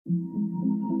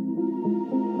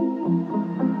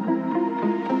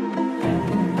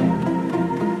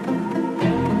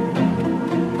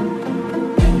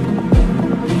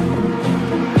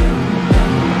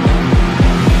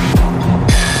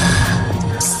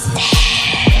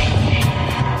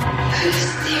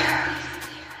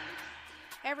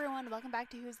welcome back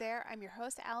to Who's There. I'm your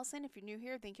host, Allison. If you're new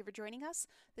here, thank you for joining us.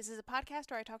 This is a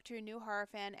podcast where I talk to a new horror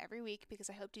fan every week because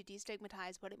I hope to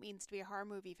destigmatize what it means to be a horror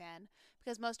movie fan.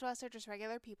 Because most of us are just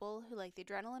regular people who like the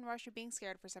adrenaline rush of being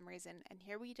scared for some reason, and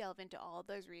here we delve into all of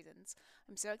those reasons.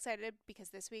 I'm so excited because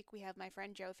this week we have my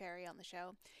friend Joe Ferry on the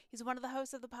show. He's one of the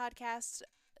hosts of the podcast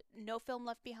No Film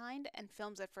Left Behind and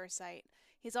Films at First Sight.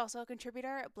 He's also a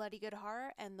contributor at Bloody Good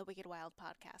Horror and the Wicked Wild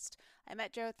podcast. I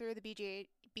met Joe through the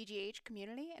BGH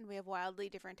community, and we have wildly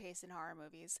different tastes in horror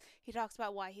movies. He talks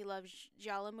about why he loves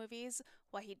giallo movies,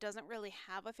 why he doesn't really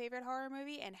have a favorite horror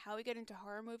movie, and how he got into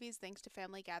horror movies thanks to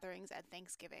family gatherings at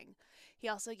Thanksgiving. He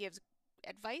also gives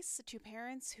advice to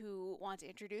parents who want to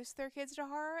introduce their kids to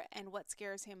horror and what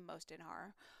scares him most in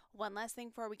horror. One last thing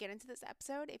before we get into this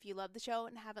episode, if you love the show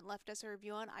and haven't left us a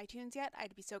review on iTunes yet,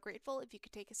 I'd be so grateful if you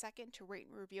could take a second to rate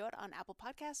and review it on Apple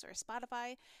Podcasts or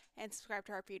Spotify and subscribe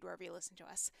to our feed wherever you listen to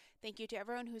us. Thank you to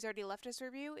everyone who's already left us a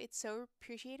review. It's so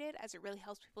appreciated as it really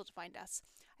helps people to find us.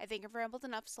 I think I've rambled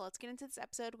enough, so let's get into this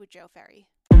episode with Joe Ferry.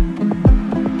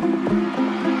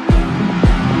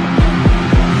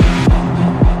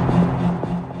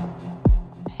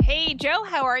 Hey Joe,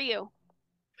 how are you?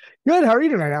 Good. How are you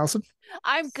tonight, Allison?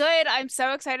 I'm good. I'm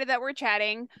so excited that we're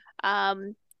chatting.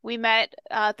 We met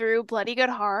through Bloody Good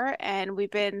Horror, and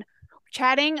we've been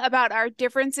chatting about our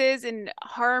differences in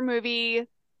horror movie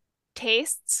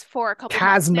tastes for a couple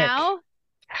months now.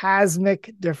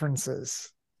 Cosmic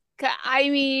differences. I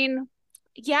mean,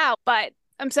 yeah, but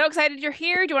I'm so excited you're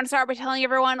here. Do you want to start by telling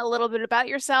everyone a little bit about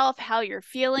yourself, how you're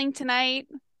feeling tonight,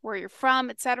 where you're from,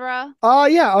 etc.?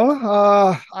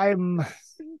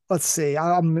 Let's see.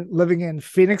 I'm living in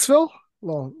Phoenixville,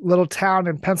 little town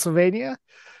in Pennsylvania,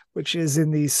 which is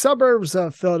in the suburbs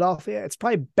of Philadelphia. It's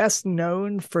probably best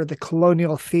known for the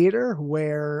Colonial Theater,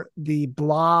 where the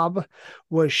Blob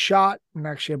was shot, and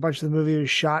actually a bunch of the movie was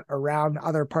shot around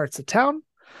other parts of town.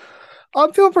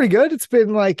 I'm feeling pretty good. It's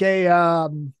been like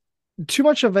too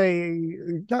much of a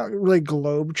not really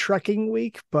globe trekking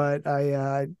week, but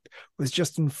I was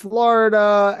just in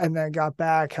Florida and then got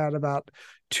back, had about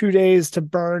 2 days to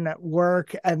burn at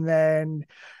work, and then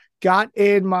got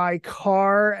in my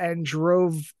car and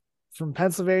drove from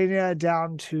Pennsylvania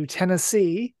down to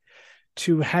Tennessee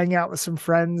to hang out with some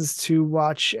friends to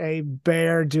watch a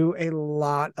bear do a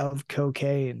lot of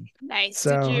cocaine. Nice.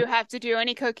 So, did you have to do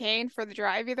any cocaine for the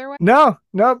drive either way? No,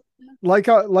 nope. Like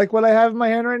what I have in my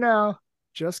hand right now,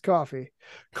 just coffee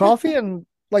and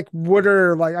like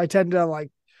water. Like I tend to like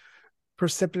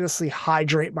precipitously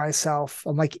hydrate myself.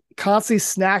 I'm like constantly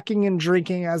snacking and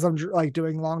drinking as I'm like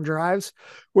doing long drives,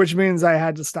 which means I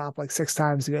had to stop like 6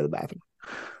 times to go to the bathroom.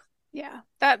 Yeah,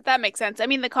 that makes sense. I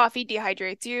mean, the coffee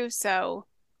dehydrates you, so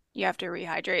you have to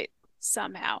rehydrate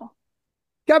somehow.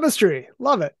 Chemistry,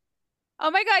 love it. Oh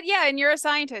my God, yeah, and you're a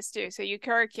scientist too, so you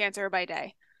cure cancer by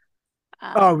day.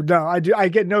 Oh no, I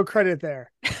get no credit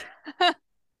there.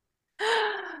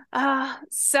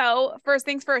 So first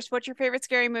things first, what's your favorite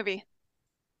scary movie?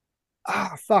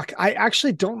 Fuck. I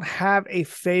actually don't have a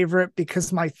favorite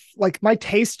because my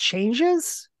taste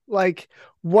changes. Like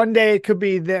one day it could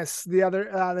be this,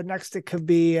 the next it could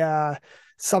be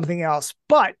something else.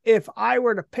 But if I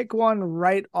were to pick one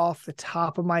right off the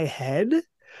top of my head,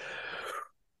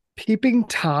 Peeping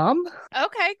Tom.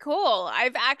 Okay, cool.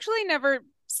 I've actually never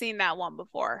seen that one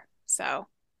before. So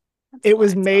it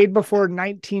was made before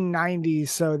 1990,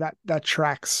 so that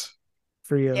tracks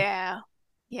for you. Yeah,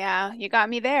 you got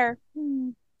me there.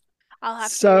 I'll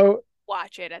have to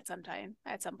watch it at some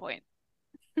point.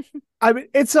 I mean,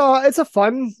 it's a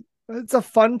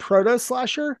fun proto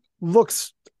slasher.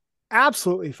 Looks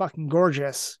absolutely fucking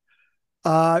gorgeous.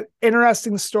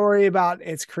 Interesting story about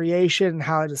its creation and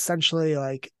how it essentially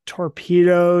like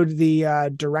torpedoed the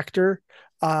director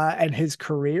and his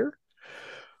career.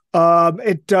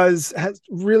 It has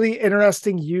really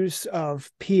interesting use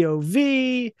of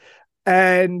POV,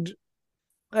 and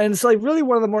it's like really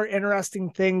one of the more interesting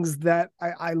things that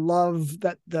I love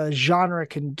that the genre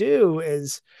can do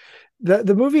is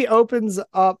the movie opens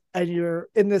up and you're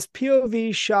in this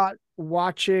POV shot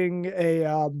watching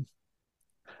a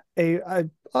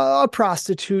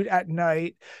prostitute at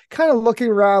night, kind of looking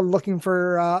around, looking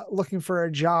for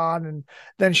a John, and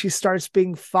then she starts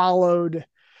being followed,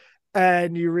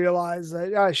 and you realize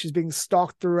that she's being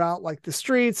stalked throughout like the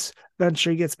streets. Then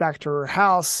she gets back to her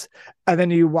house, and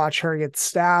then you watch her get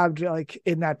stabbed like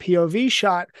in that POV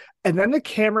shot, and then the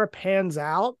camera pans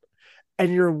out,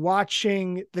 and you're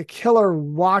watching the killer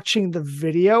watching the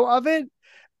video of it.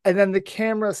 And then the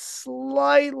camera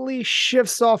slightly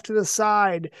shifts off to the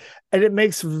side, and it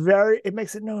makes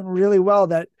it known really well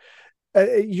that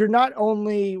you're not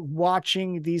only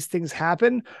watching these things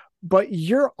happen, but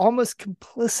you're almost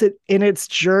complicit in its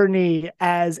journey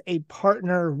as a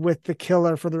partner with the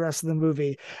killer for the rest of the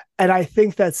movie. And I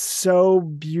think that's so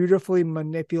beautifully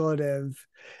manipulative,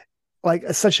 like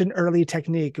such an early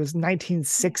technique. It was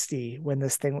 1960 when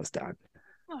this thing was done.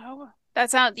 Oh, that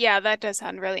sounds, yeah, that does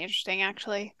sound really interesting,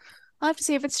 actually. I'll have to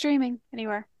see if it's streaming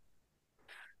anywhere.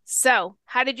 So,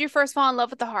 how did you first fall in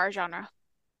love with the horror genre?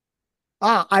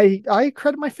 I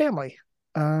credit my family.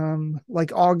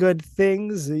 Like all good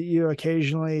things, you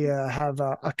occasionally have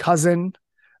a cousin.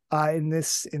 In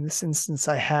this instance,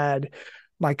 I had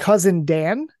my cousin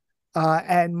Dan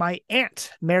and my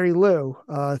aunt Mary Lou.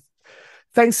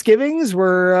 Thanksgivings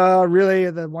were really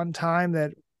the one time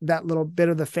that that little bit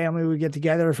of the family would get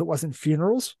together if it wasn't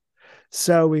funerals.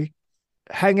 So we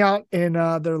hang out in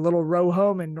their little row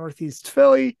home in Northeast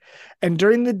Philly, and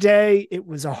during the day it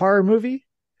was a horror movie.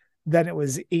 Then it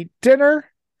was eat dinner.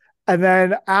 And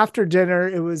then after dinner,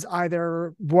 it was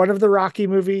either one of the Rocky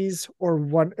movies or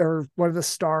one of the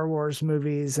Star Wars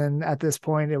movies. And at this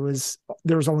point, there was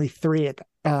only three at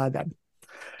then.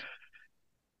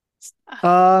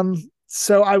 Uh,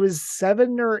 So I was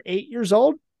 7 or 8 years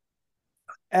old,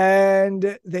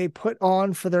 and they put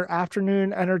on for their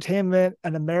afternoon entertainment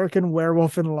an American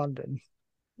Werewolf in London,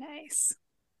 nice.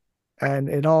 and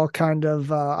it all kind of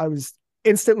I was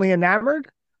instantly enamored.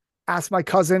 Asked my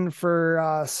cousin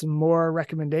for some more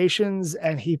recommendations,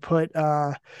 and he put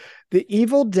the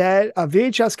Evil Dead, a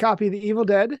VHS copy of the Evil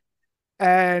Dead,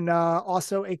 and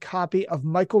also a copy of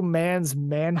Michael Mann's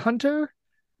Manhunter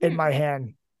in Hmm. my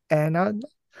hand. And I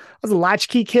was a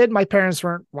latchkey kid. My parents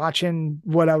weren't watching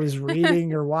what I was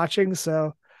reading or watching,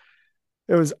 so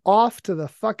it was off to the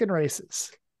fucking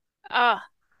races. Oh,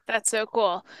 that's so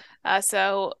cool.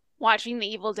 So watching The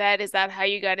Evil Dead, is that how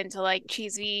you got into like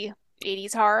cheesy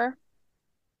 80s horror?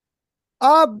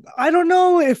 I don't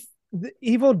know if the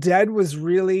Evil Dead was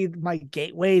really my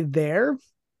gateway there.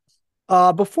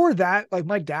 Before that, like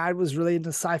my dad was really into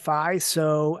sci-fi,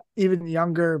 so even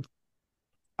younger,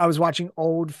 I was watching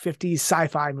old 50s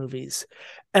sci-fi movies.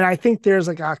 And I think there's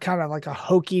like a kind of like a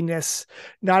hokiness,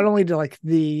 not only to like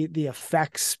the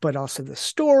effects, but also the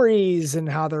stories and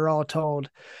how they're all told.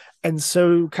 And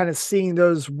so kind of seeing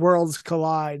those worlds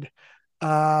collide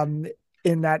um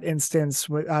in that instance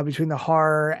between the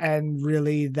horror and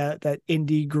really that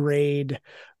indie grade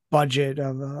budget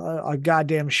of a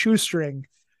goddamn shoestring.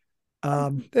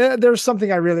 There's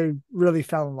something I really, really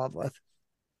fell in love with.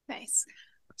 Nice.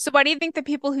 So why do you think the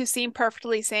people who seem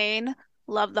perfectly sane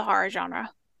love the horror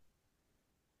genre?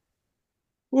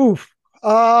 Oof.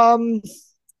 Um,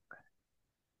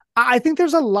 I think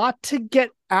there's a lot to get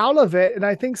out of it, and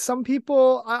I think some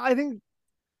people, I think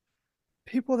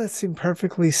people that seem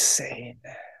perfectly sane.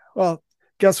 Well,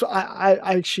 guess what? I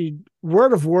actually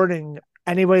word of warning: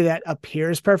 anybody that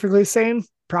appears perfectly sane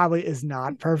probably is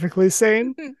not perfectly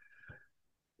sane.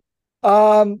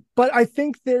 But I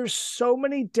think there's so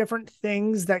many different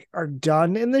things that are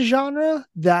done in the genre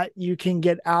that you can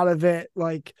get out of it.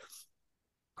 Like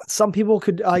some people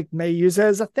could like may use it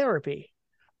as a therapy.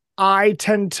 I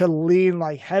tend to lean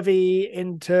like heavy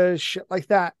into shit like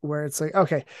that, where it's like,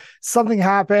 okay, something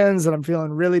happens and I'm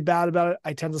feeling really bad about it.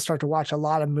 I tend to start to watch a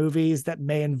lot of movies that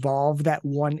may involve that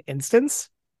one instance.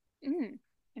 Mm,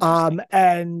 interesting.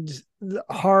 And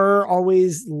horror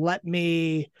always let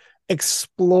me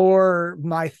explore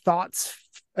my thoughts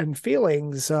and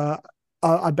feelings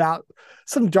about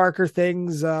some darker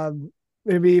things.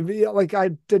 Maybe like I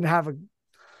didn't have a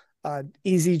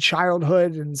easy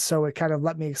childhood, and so it kind of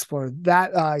let me explore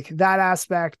that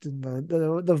aspect and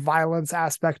the violence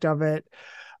aspect of it.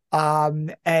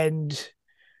 And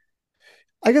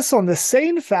I guess on the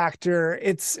sane factor,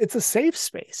 it's a safe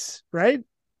space, right?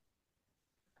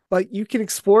 Like you can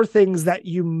explore things that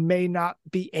you may not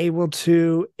be able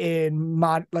to in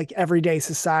like everyday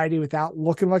society without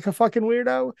looking like a fucking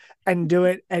weirdo, and do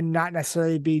it and not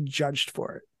necessarily be judged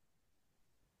for it.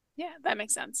 Yeah, that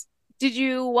makes sense. Did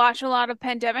you watch a lot of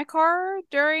pandemic horror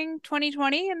during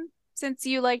 2020? And since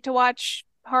you like to watch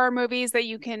horror movies that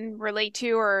you can relate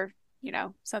to or,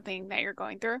 something that you're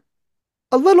going through?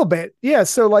 A little bit, yeah.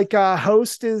 So like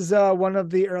Host is one of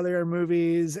the earlier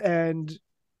movies, and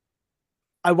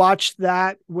I watched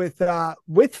that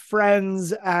with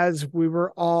friends as we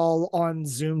were all on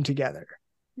Zoom together.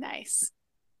 Nice.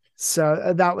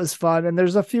 So that was fun. And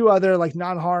there's a few other like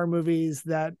non-horror movies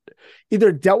that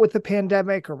either dealt with the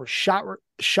pandemic or were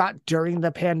shot during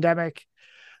the pandemic.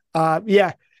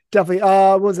 Yeah, definitely.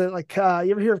 Was it like you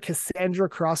ever hear of Cassandra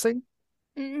Crossing?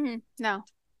 No.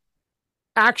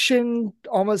 Action,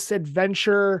 almost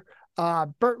adventure.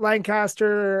 Burt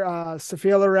Lancaster,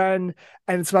 Sophia Loren,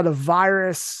 and it's about a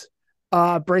virus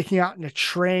breaking out in a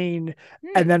train,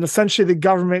 and Hmm. then essentially the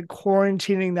government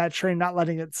quarantining that train, not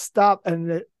letting it stop, and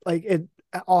it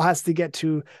all has to get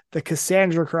to the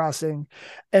Cassandra crossing,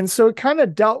 and so it kind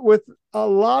of dealt with a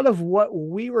lot of what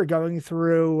we were going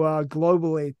through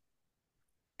globally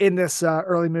in this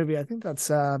early movie. I think that's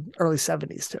early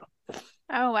 70s too.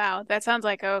 Oh wow, that sounds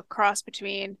like a cross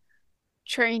between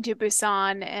Train to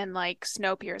Busan and like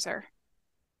Snowpiercer.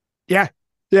 Yeah,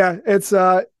 yeah, it's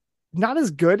not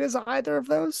as good as either of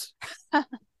those,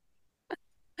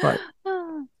 but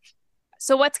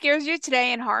So what scares you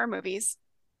today in horror movies?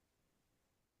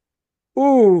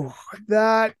 ooh,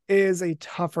 that is a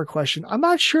tougher question. I'm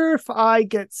not sure if I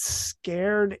get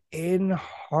scared in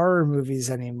horror movies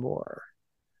anymore.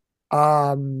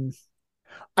 Um,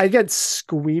 I get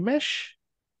squeamish.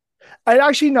 I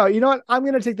actually no, you know what? I'm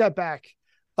gonna take that back.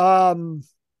 Um,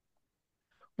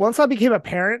 Once I became a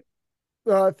parent,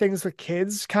 things with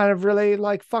kids kind of really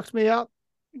like fucked me up.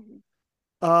 Mhm.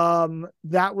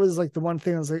 That was like the one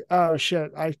thing I was like, oh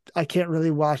shit, I can't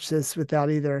really watch this without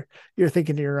either you're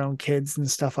thinking of your own kids and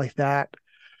stuff like that.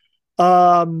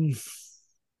 Um,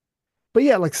 but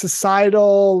yeah, like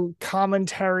societal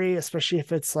commentary, especially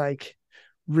if it's like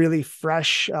really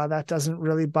fresh, that doesn't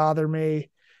really bother me.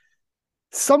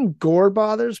 Some gore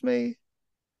bothers me.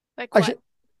 Like I what? should,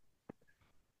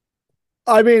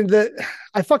 I mean,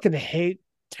 I fucking hate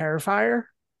Terrifier.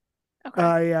 Okay.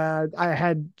 I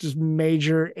had just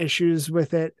major issues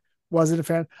with it. Wasn't a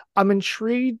fan. I'm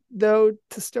intrigued though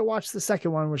to still watch the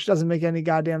second one, which doesn't make any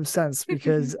goddamn sense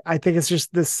because I think it's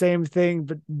just the same thing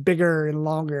but bigger and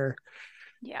longer.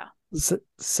 Yeah.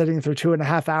 Sitting through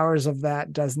 2.5 hours of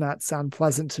that does not sound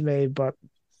pleasant to me. But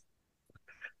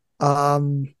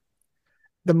um,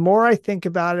 the more I think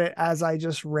about it as I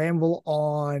just ramble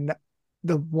on,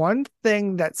 the one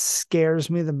thing that scares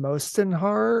me the most in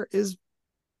horror is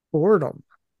boredom.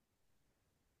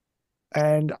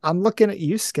 And I'm looking at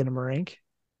you, Skinamarink,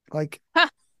 like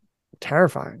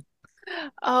terrifying.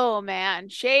 Oh man,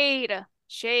 shade,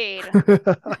 shade.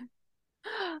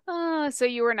 So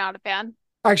you were not a fan.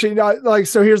 Actually, no, like,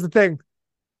 so here's the thing.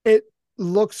 It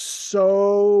looks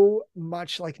so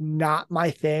much like not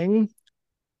my thing.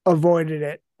 Avoided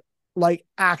it. Like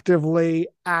actively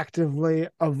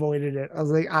avoided it. I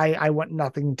was like, I want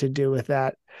nothing to do with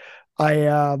that. I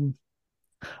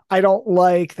I don't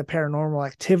like the paranormal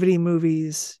activity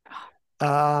movies.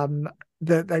 Um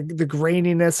the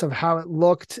graininess of how it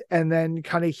looked and then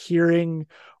kind of hearing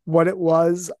what it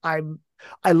was.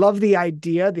 I love the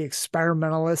idea, the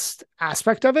experimentalist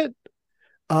aspect of it.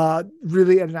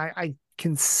 Really, and I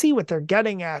can see what they're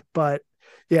getting at, but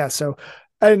yeah, so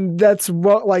and that's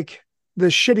what like the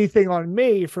shitty thing on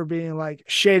me for being like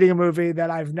shading a movie that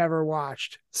I've never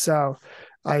watched. So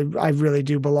I really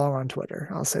do belong on Twitter.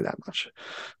 I'll say that much.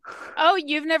 Oh,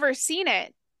 you've never seen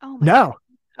it. Oh my God. No,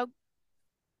 Oh,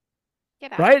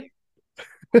 get out of right? here.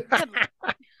 Good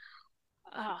Lord.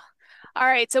 Oh. All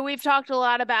right, so we've talked a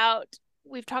lot about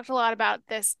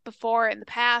this before in the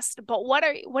past, but what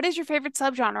is your favorite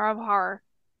subgenre of horror?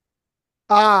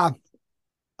 Ah,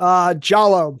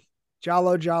 Jalo.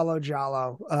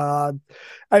 Jalo.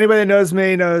 Anybody that knows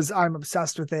me knows I'm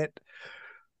obsessed with it.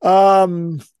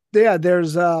 Um, yeah,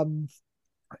 there's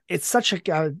it's such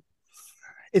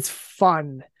it's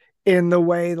fun in the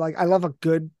way like I love a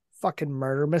good fucking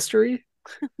murder mystery.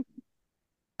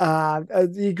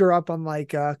 You grew up on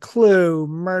like Clue,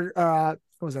 murder. What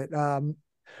was it?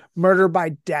 Murder by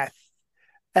Death,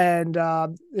 and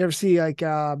you ever see like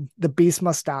The Beast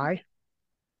Must Die?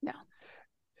 No.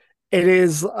 It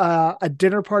is a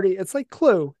dinner party. It's like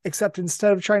Clue, except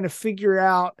instead of trying to figure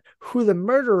out who the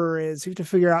murderer is, you have to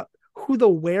figure out who the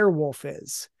werewolf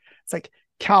is. It's like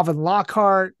Calvin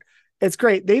Lockhart. It's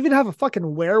great. They even have a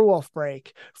fucking werewolf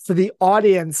break for the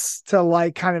audience to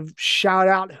like kind of shout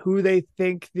out who they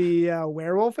think the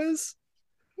werewolf is,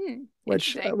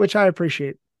 Interesting. which I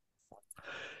appreciate.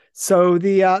 So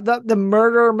the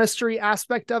murder mystery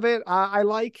aspect of it, I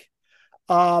like.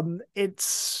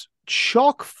 It's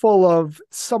chock full of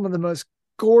some of the most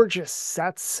gorgeous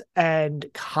sets and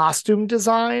costume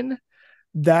design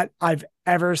that I've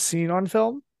ever seen on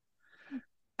film.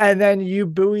 And then you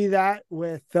buoy that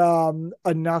with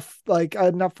enough like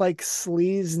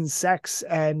sleaze and sex,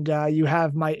 and you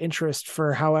have my interest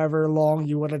for however long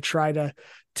you want to try to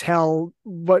tell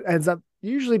what ends up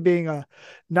usually being a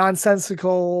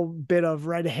nonsensical bit of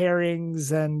red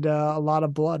herrings and a lot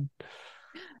of blood.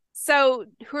 So,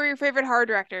 who are your favorite horror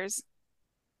directors?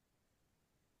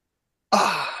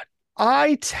 Ah,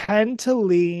 I tend to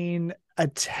lean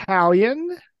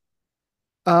Italian.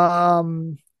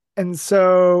 Um, and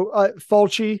so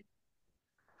Fulci,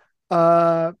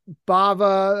 Uh,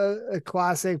 Bava, a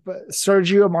classic, but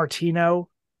Sergio Martino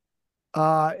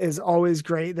is always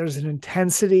great. There's an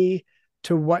intensity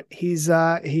to what he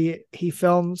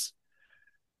films.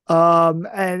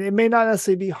 And it may not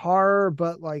necessarily be horror,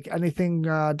 but like anything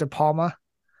De Palma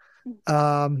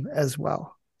as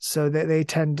well. So they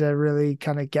tend to really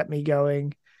kind of get me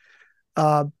going.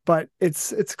 But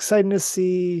it's exciting to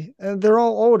see, and they're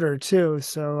all older too.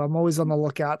 So I'm always on the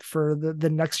lookout for the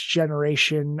next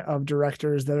generation of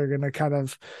directors that are going to kind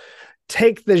of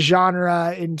take the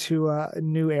genre into a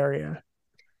new area.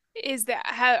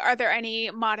 Are there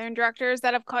any modern directors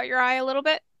that have caught your eye a little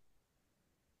bit?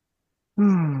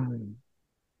 Hmm.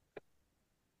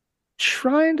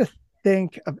 Trying to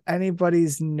think of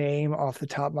anybody's name off the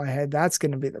top of my head. That's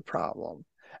going to be the problem.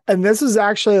 And this is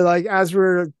actually like as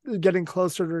we're getting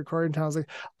closer to recording time, I was like,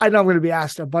 I know I'm going to be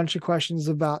asked a bunch of questions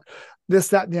about this,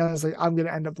 that, and the other. I was like, I'm going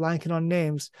to end up blanking on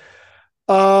names.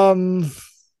 Um,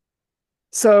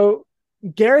 so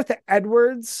Gareth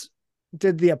Edwards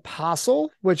did The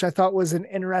Apostle, which I thought was an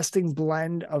interesting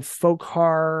blend of folk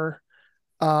horror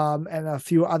and a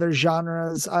few other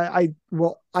genres. I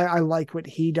like what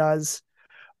he does.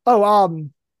 Oh,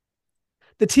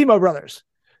 the Timo brothers.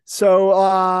 So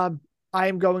I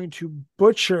am going to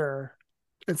butcher.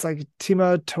 It's like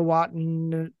Timo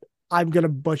Tawatan. I'm gonna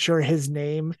butcher his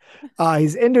name.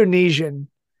 He's Indonesian.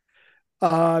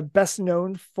 Best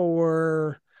known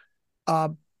for uh,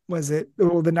 was it?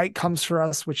 Well, The Night Comes for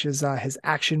Us, which is his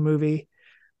action movie.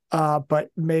 But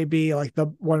maybe like the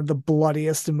one of the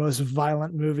bloodiest and most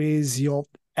violent movies you'll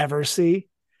ever see.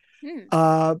 Hmm.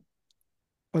 Uh,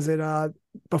 was it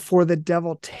Before the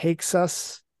Devil Takes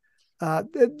Us?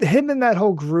 Him and that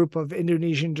whole group of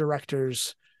Indonesian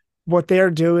directors, what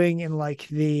they're doing in like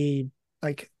the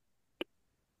like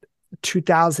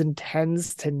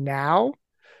 2010s to now,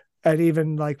 and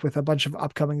even like with a bunch of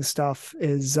upcoming stuff,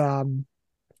 is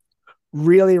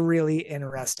really really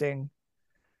interesting.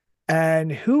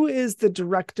 And who is the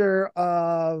director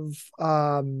of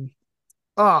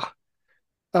ah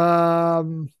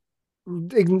um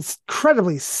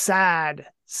incredibly sad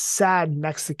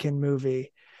Mexican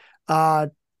movie? Uh,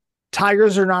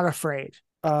 Tigers Are Not Afraid.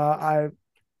 I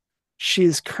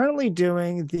She's currently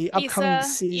doing the upcoming Issa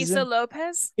season.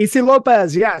 Lopez. Isi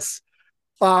Lopez, yes.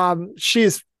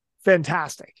 She's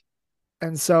fantastic,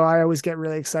 and so I always get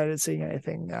really excited seeing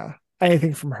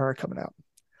anything from her coming out.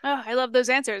 Oh, I love those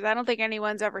answers. I don't think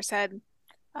anyone's ever said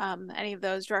any of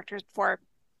those directors before,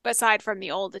 aside from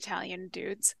the old Italian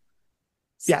dudes.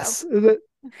 So, Yes,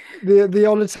 the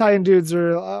old Italian dudes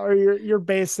are your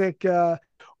basic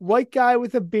white guy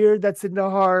with a beard that's into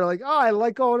horror. Like, oh, I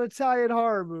like old Italian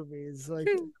horror movies. Like,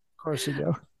 of course you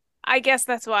do. I guess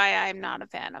that's why I'm not a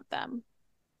fan of them.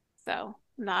 So,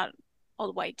 not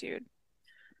old white dude.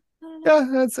 I don't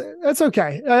know. Yeah, that's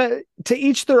okay. To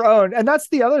each their own, and that's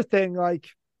the other thing. Like,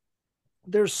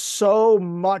 there's so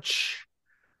much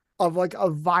of like a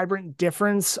vibrant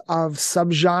difference of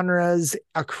subgenres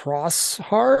across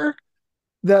horror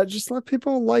that just let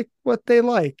people like what they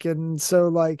like. And so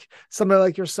like somebody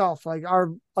like yourself, like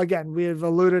our again, we have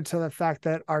alluded to the fact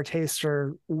that our tastes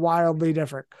are wildly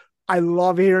different. I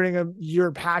love hearing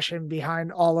your passion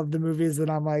behind all of the movies that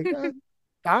I'm like,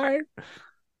 all right.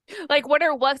 Like, what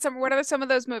are some of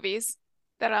those movies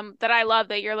that I love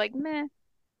that you're like meh?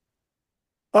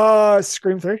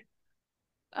 Scream 3.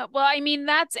 Well, I mean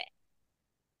that's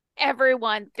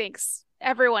everyone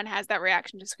has that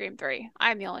reaction to Scream 3.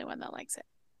 I'm the only one that likes it.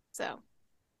 So,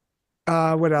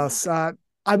 What else?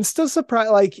 I'm still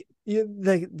surprised like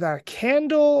the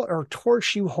candle or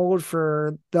torch you hold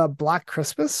for the Black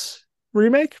Christmas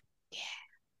remake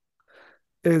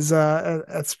is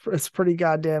it's pretty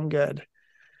goddamn good.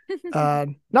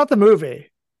 Not the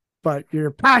movie, but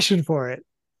your passion for it.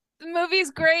 the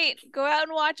movie's great. Go out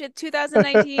and watch it.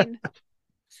 2019.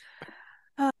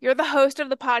 You're the host of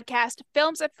the podcast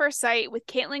Films at First Sight with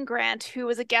Caitlin Grant, who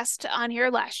was a guest on here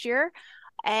last year.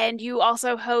 And you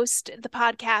also host the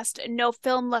podcast No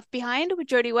Film Left Behind with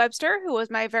Jodie Webster, who was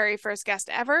my very first guest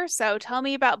ever. So tell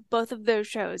me about both of those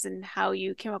shows and how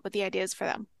you came up with the ideas for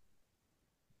them.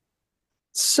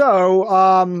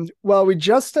 So, well, we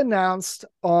just announced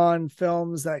on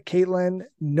films that Caitlin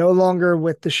no longer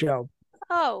with the show.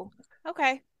 Oh,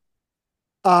 okay.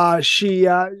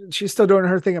 She's still doing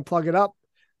her thing at Plug It Up.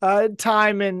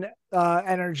 Time and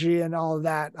energy and all of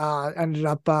that ended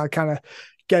up kind of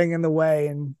getting in the way,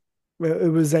 and it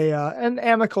was an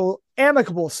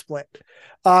amicable split.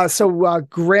 So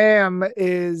Graham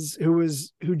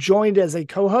who joined as a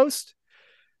co-host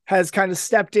has kind of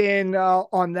stepped in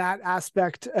on that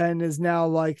aspect and is now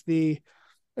like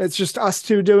it's just us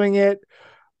two doing it.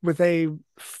 with a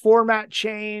format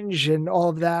change and all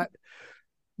of that.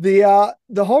 The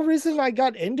whole reason I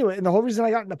got into it and the whole reason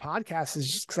I got into podcasts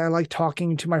is just because I like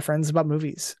talking to my friends about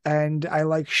movies and I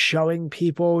like showing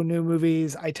people new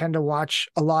movies. I tend to watch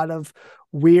a lot of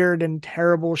weird and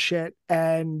terrible shit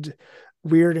and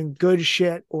weird and good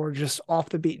shit, or just off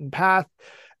the beaten path,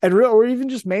 and real, or even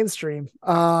just mainstream.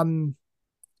 And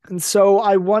so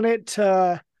I wanted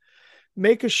to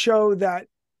make a show that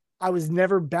I was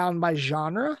never bound by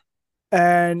genre,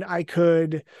 and I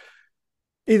could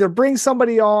either bring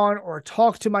somebody on or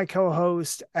talk to my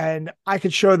co-host and I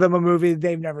could show them a movie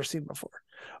they've never seen before,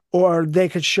 or they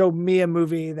could show me a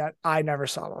movie that I never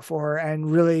saw before.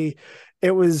 And really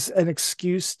it was an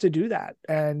excuse to do that.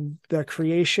 And the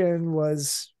creation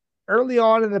was early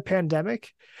on in the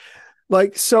pandemic.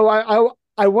 Like, so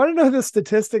I want to know the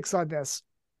statistics on this.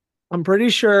 I'm pretty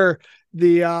sure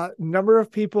the number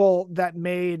of people that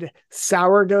made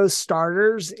sourdough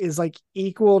starters is like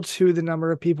equal to the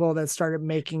number of people that started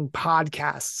making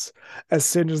podcasts as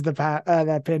soon as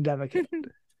that pandemic hit.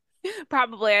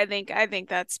 Probably, I think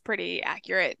that's pretty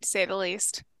accurate to say the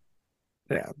least.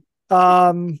 Yeah.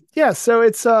 Yeah, so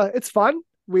it's fun.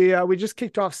 We just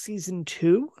kicked off season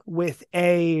 2 with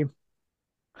a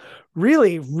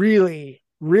really, really,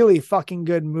 really fucking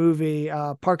good movie.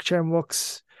 Park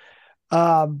Chan-wook's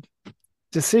um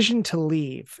Decision to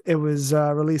Leave. It was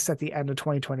released at the end of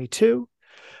 2022.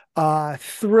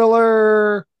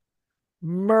 Thriller,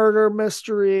 murder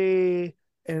mystery.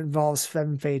 It involves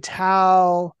femme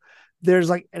fatale. There's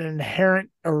like an inherent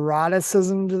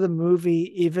eroticism to the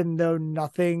movie, even though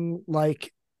nothing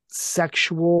like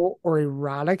sexual or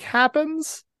erotic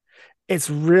happens. It's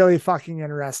really fucking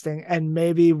interesting and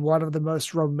maybe one of the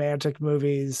most romantic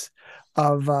movies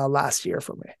of last year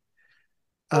for me.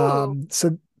 Ooh.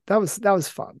 So that was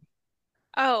fun.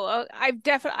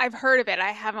 I've heard of it. I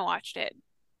haven't watched it.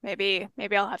 Maybe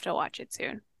I'll have to watch it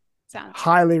soon. Sounds fun.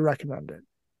 Highly recommend it.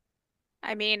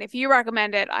 I mean, if you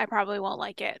recommend it, I probably won't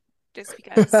like it just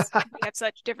because we have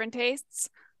such different tastes,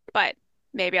 but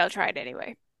maybe I'll try it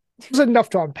anyway. There's enough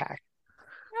to unpack.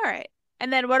 All right.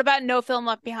 And then what about No Film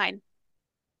Left Behind?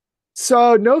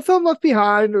 So No Film Left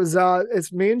Behind was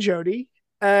it's me and Jody.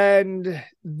 And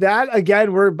that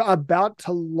again, we're about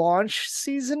to launch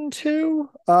season 2.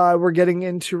 We're getting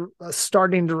into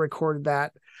starting to record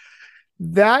that.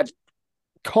 That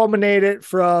culminated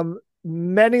from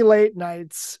many late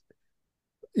nights,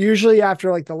 usually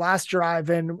after like the last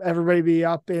drive-in, everybody be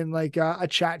up in like a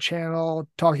chat channel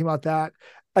talking about that.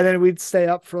 And then we'd stay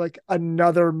up for like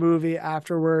another movie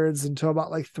afterwards until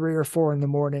about like 3 or 4 in the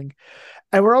morning.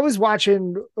 And we're always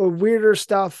watching weirder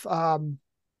stuff.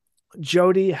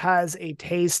 Jody has a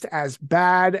taste as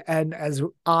bad and as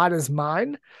odd as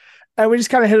mine. And we just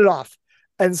kind of hit it off.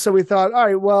 And so we thought, all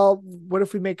right, well, what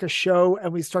if we make a show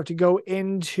and we start to go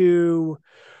into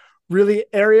really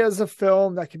areas of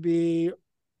film that could be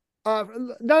not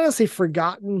necessarily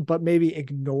forgotten, but maybe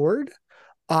ignored.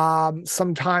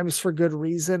 Sometimes for good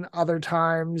reason, other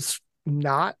times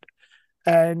not.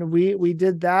 And we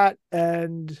did that.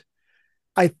 And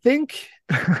I think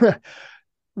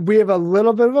we have a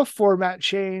little bit of a format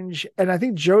change. And I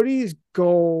think Jody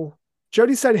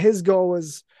said his goal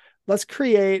was, let's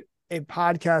create a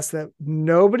podcast that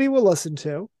nobody will listen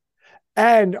to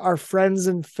and our friends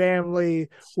and family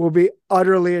will be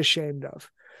utterly ashamed of.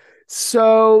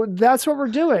 So that's what we're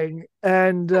doing.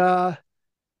 And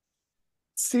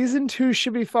season 2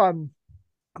 should be fun.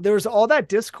 There was all that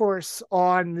discourse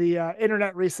on the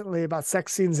internet recently about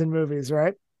sex scenes in movies,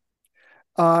 right?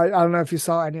 I don't know if you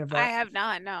saw any of I that. have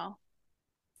not, no.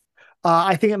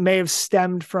 I think it may have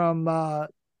stemmed from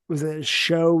was it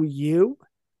Show You?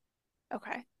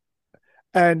 Okay.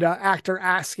 And actor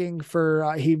asking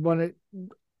for he wanted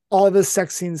all of his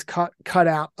sex scenes cut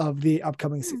out of the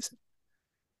upcoming season.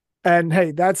 And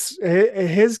hey, that's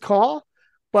his call,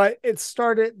 but it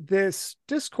started this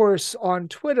discourse on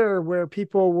Twitter where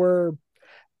people were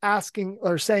asking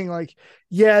or saying like,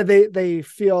 yeah, they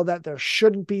feel that there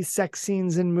shouldn't be sex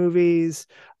scenes in movies.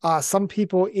 Some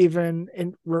people even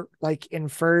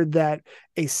inferred that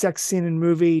a sex scene in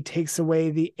movie takes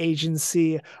away the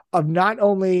agency of not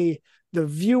only the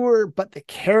viewer but the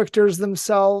characters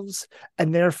themselves,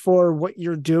 and therefore what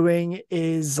you're doing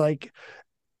is like,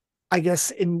 I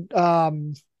guess, in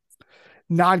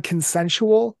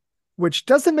non-consensual, which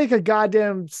doesn't make a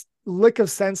goddamn lick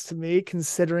of sense to me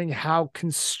considering how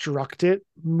constructed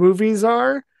movies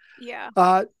are. Yeah.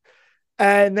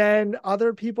 And then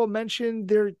other people mentioned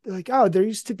they're like, oh, there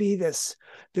used to be this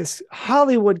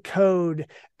Hollywood code,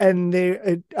 and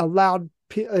it allowed,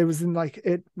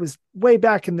 it was way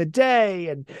back in the day,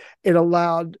 and it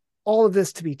allowed all of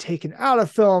this to be taken out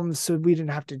of films so we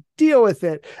didn't have to deal with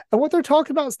it. And what they're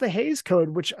talking about is the Hays Code,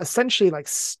 which essentially like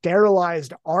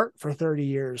sterilized art for 30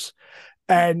 years.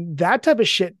 And that type of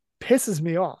shit pisses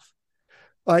me off.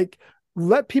 Like,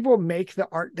 let people make the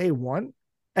art they want.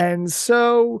 And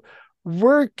so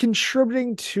we're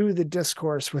contributing to the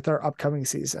discourse with our upcoming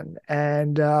season.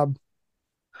 And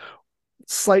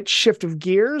slight shift of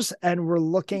gears, and we're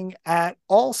looking at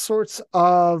all sorts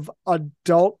of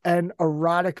adult and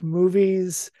erotic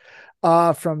movies,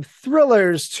 from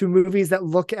thrillers to movies that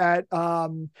look at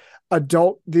the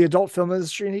adult film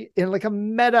industry in like a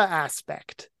meta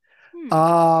aspect.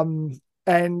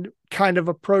 And kind of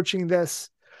approaching this.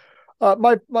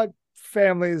 My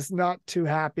family is not too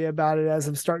happy about it as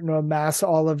I'm starting to amass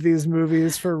all of these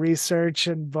movies for research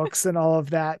and books and all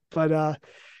of that. But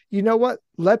you know what?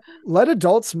 Let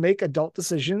adults make adult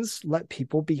decisions. Let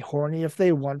people be horny if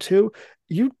they want to.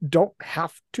 You don't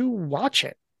have to watch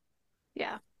it.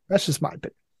 Yeah. That's just my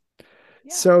opinion.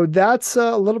 Yeah. So that's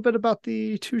a little bit about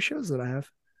the two shows that I have.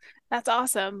 That's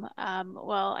awesome.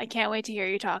 Well, I can't wait to hear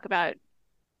you talk about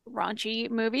raunchy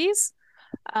movies.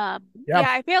 Yeah.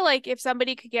 I feel like if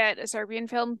somebody could get a Serbian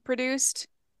film produced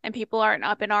and people aren't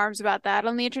up in arms about that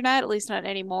on the internet, at least not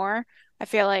anymore, I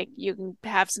feel like you can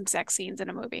have some sex scenes in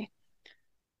a movie.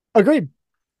 Agreed.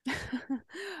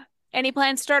 Any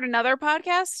plans to start another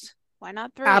podcast? Why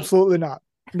not three? Absolutely not.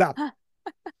 No.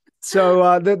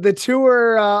 So the two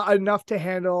are enough to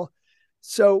handle.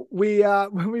 So we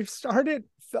when we started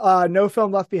No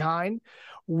Film Left Behind,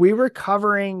 we were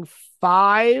covering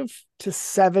 5 to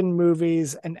 7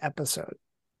 movies an episode.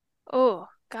 Oh,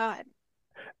 God.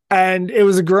 And it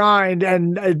was a grind,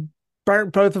 and it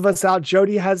burnt both of us out.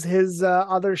 Jody has his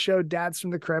other show, Dads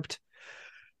from the Crypt.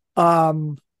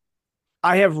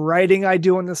 I have writing I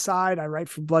do on the side. I write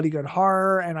for Bloody Good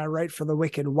Horror, and I write for The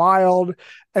Wicked Wild.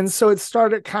 And so it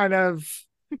started kind of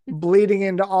bleeding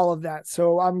into all of that.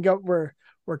 So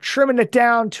we're trimming it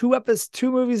down, two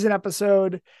movies an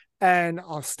episode, and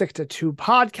I'll stick to 2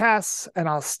 podcasts, and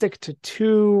I'll stick to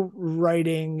 2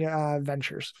 writing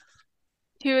ventures.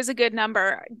 2 is a good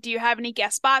number. Do you have any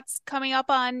guest spots coming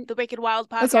up on the Wicked Wild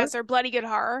podcast or Bloody Good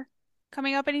Horror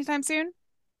coming up anytime soon?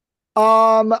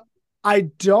 I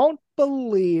don't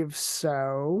believe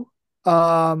so.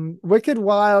 Wicked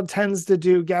Wild tends to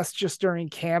do guests just during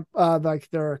camp, like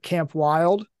their Camp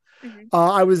Wild. Mm-hmm.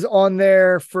 I was on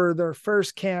there for their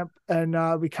first camp,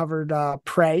 and we covered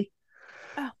Prey.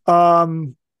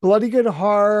 Oh. Bloody Good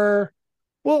Horror.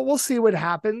 We'll see what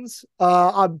happens.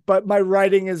 But my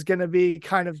writing is going to be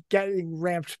kind of getting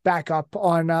ramped back up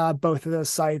on both of those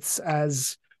sites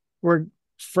as we're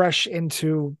fresh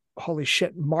into, holy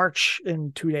shit, March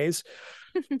in 2 days.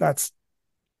 That's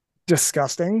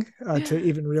disgusting to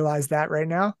even realize that right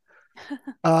now.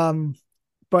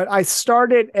 But I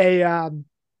started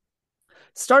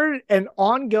an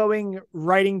ongoing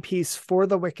writing piece for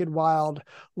The Wicked Wild,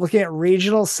 looking at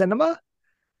regional cinema,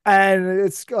 and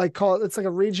it's like a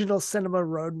regional cinema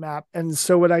roadmap. And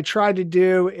so what I tried to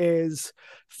do is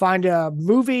find a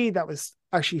movie that was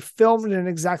actually filmed in an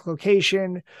exact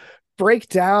location, break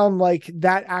down like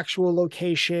that actual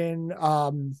location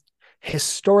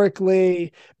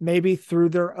historically, maybe through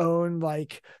their own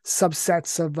like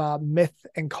subsets of myth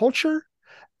and culture,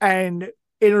 and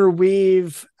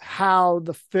interweave how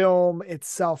the film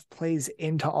itself plays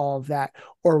into all of that,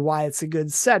 or why it's a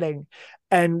good setting,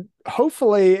 and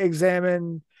hopefully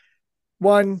examine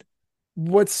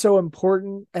what's so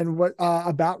important and what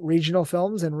about regional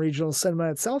films and regional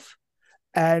cinema itself,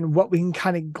 and what we can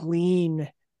kind of glean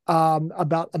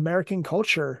about American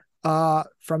culture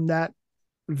from that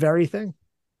very thing.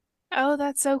 Oh,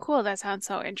 that's so cool. That sounds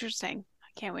so interesting. I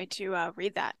can't wait to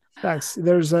read that. Thanks.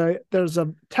 There's a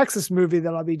Texas movie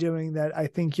that I'll be doing that I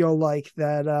think you'll like,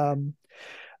 that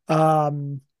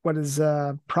what is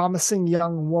Promising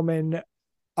Young Woman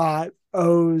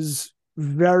owes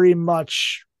very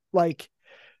much like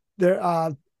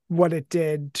what it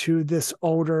did to this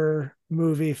older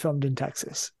movie filmed in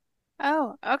Texas.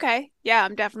 Oh, okay. Yeah,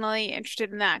 I'm definitely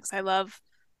interested in that because I love,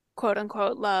 quote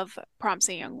unquote, love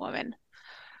Promising Young Woman.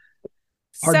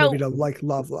 Hard movie to like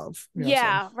love.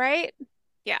 Yeah, right?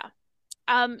 Yeah.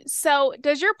 So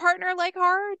does your partner like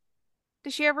horror?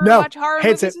 Does she ever watch horror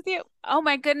movies with you? Oh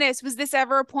my goodness. Was this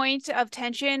ever a point of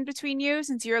tension between you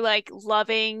since you're like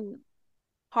loving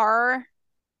horror?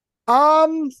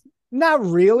 Not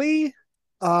really.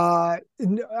 I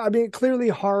mean, clearly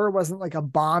horror wasn't like a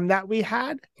bond that we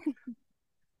had.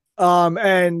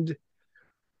 And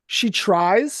she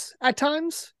tries at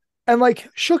times. And like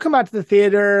she'll come out to the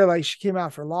theater, like she came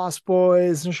out for Lost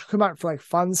Boys, and she'll come out for like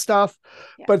fun stuff,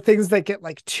 Yeah. but things that get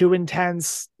like too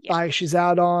intense, Yeah. like she's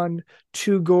out on,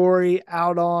 too gory,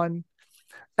 out on.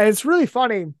 And it's really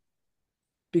funny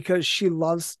because she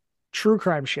loves true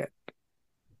crime shit.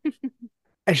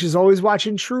 And she's always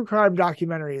watching true crime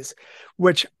documentaries,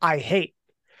 which I hate.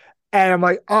 And I'm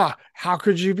like, how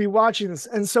could you be watching this?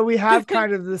 And so we have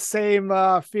kind of the same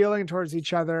feeling towards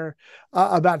each other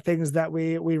about things that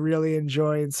we really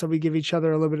enjoy. And so we give each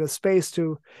other a little bit of space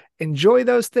to enjoy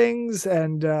those things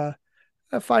and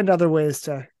find other ways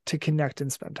to connect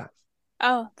and spend time.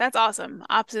 Oh, that's awesome.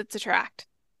 Opposites attract.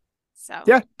 So,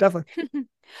 Yeah, definitely.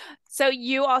 so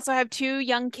you also have two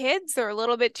young kids. They're a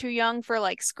little bit too young for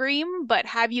like Scream, but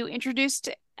have you introduced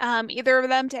either of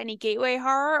them to any gateway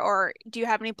horror, or do you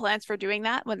have any plans for doing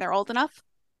that when they're old enough?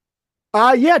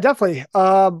 Yeah, definitely.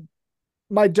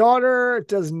 My daughter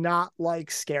does not like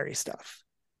scary stuff.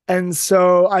 And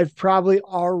so I've probably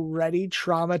already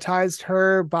traumatized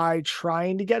her by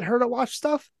trying to get her to watch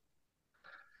stuff.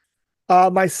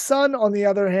 My son, on the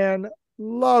other hand,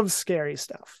 loves scary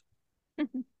stuff.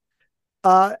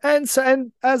 And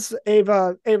as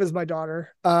Ava's my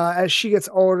daughter. As she gets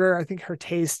older, I think her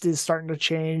taste is starting to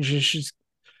change, and she's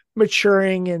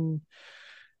maturing and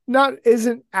not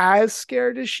isn't as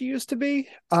scared as she used to be.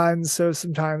 And so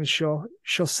sometimes she'll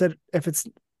sit if it's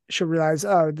she'll realize,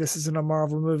 oh, this isn't a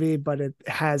Marvel movie, but it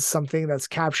has something that's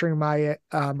capturing my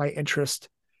interest.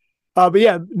 But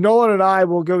yeah, Nolan and I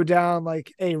will go down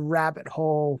like a rabbit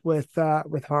hole with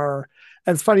horror.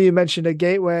 And it's funny you mentioned a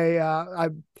gateway. I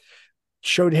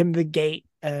showed him The Gate,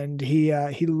 and he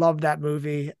loved that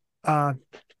movie, uh,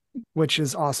 which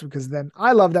is awesome because then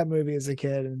I loved that movie as a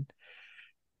kid,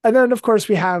 and then of course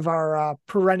we have our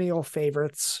perennial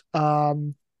favorites,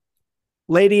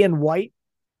 Lady in White.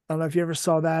 I don't know if you ever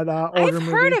saw that I've older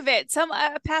heard movie. of it. Some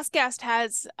past guest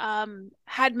has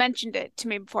had mentioned it to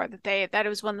me before that it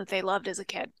was one that they loved as a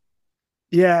kid.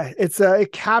 Yeah,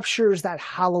 it captures that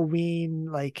Halloween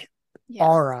like Yeah.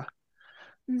 aura.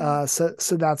 Mhm.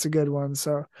 So that's a good one.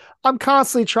 So I'm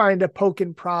constantly trying to poke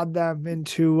and prod them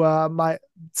into my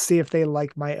see if they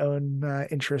like my own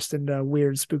interest in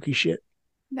weird spooky shit.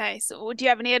 Nice. Do you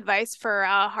have any advice for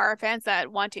horror fans that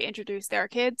want to introduce their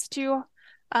kids to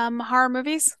horror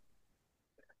movies?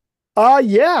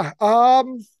 Yeah.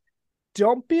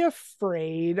 Don't be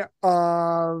afraid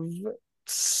of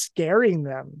scaring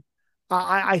them.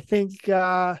 I think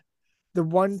the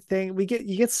one thing you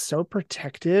get so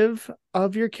protective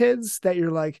of your kids that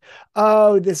you're like,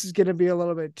 oh, this is going to be a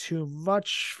little bit too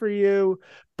much for you.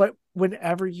 But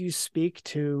whenever you speak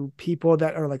to people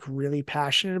that are like really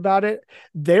passionate about it,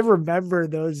 they remember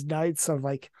those nights of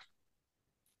like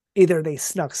either they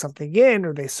snuck something in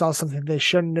or they saw something they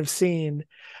shouldn't have seen.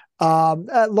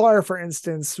 Laura, for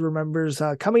instance, remembers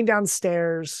coming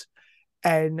downstairs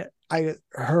and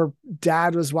her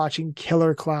dad was watching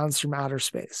Killer Clowns from Outer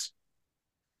Space.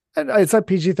 And it's a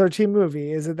PG-13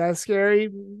 movie. Is it that scary?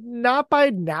 Not by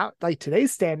now, like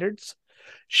today's standards.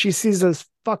 She sees those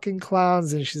fucking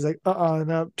clowns and she's like,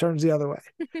 no, turns the other way.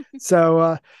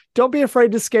 So don't be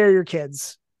afraid to scare your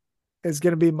kids, is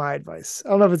going to be my advice. I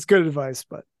don't know if it's good advice,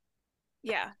 but.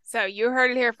 Yeah. So you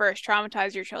heard it here first.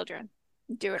 Traumatize your children.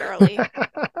 Do it early.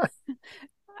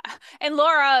 And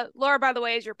Laura, by the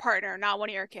way, is your partner, not one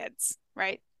of your kids,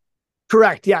 right?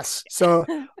 Correct. Yes. So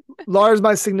Laura's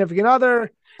my significant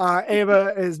other.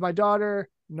 Ava is my daughter.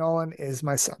 Nolan is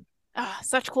my son.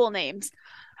 Such cool names.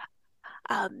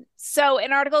 So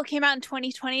an article came out in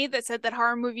 2020 that said that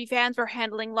horror movie fans were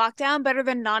handling lockdown better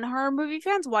than non-horror movie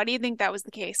fans. Why do you think that was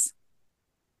the case?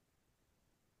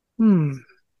 Hmm.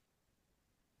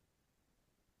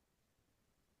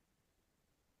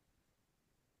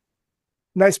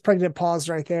 Nice pregnant pause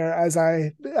right there as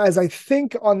I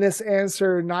think on this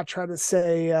answer, not try to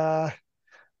say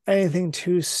anything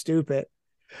too stupid.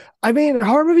 I mean,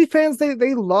 horror movie fans,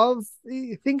 they love,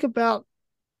 think about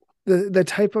the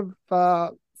type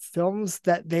of films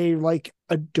that they like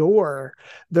adore.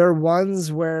 They're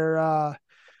ones where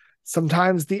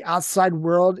sometimes the outside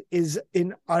world is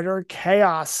in utter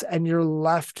chaos and you're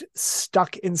left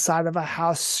stuck inside of a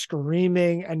house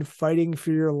screaming and fighting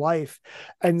for your life.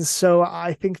 And so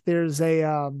I think there's a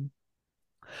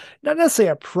not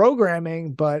necessarily a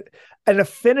programming, but an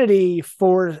affinity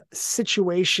for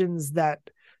situations that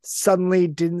suddenly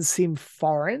didn't seem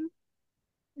foreign.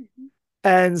 Mhm.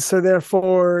 And so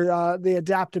therefore the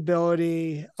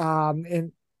adaptability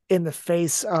in the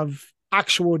face of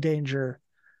actual danger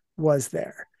was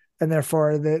there, and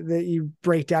therefore that you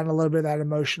break down a little bit of that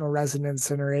emotional resonance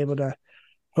and are able to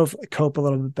hopefully cope a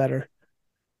little bit better.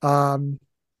 um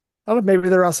I don't know, maybe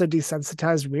they're also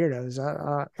desensitized weirdos.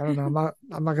 I don't know. I'm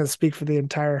not going to speak for the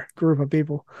entire group of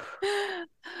people.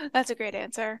 That's a great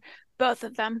answer. Both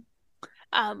of them.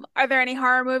 Are there any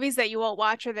horror movies that you won't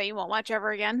watch or that you won't watch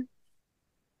ever again?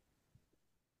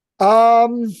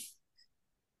 Um,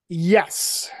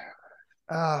 yes.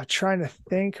 Trying to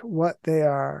think what they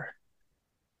are.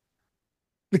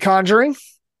 The Conjuring.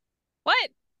 What?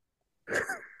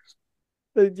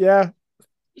 Yeah,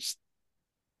 just,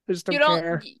 I just You don't don't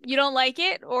care. you don't like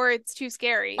it or it's too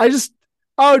scary? I just,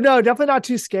 oh no, definitely not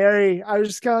too scary. I was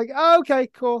just kind of like, oh, okay,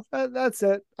 cool. That's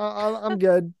it. I'm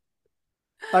good.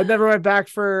 I never went back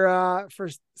for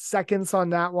seconds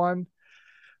on that one.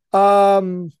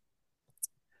 Um,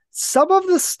 some of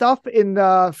the stuff in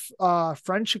the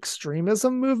French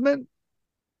extremism movement,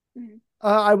 Mhm.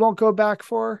 I won't go back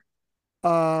for.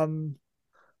 Um,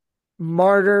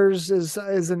 Martyrs is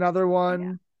another Yeah.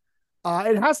 one.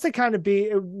 It has to kind of be.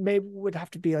 It maybe would have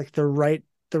to be like the right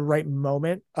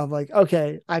moment of like,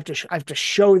 okay, I have to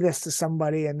show this to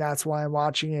somebody, and that's why I'm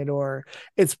watching it, or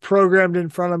it's programmed in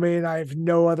front of me, and I have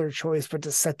no other choice but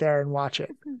to sit there and watch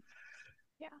it. Mhm.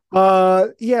 Yeah.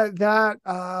 Yeah, that.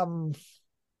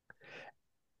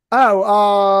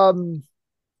 Oh,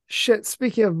 shit.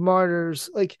 Speaking of martyrs,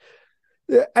 like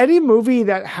any movie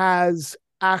that has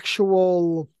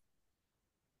actual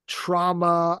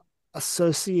trauma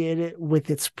associated with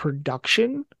its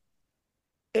production,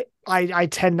 I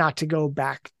tend not to go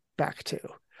back to.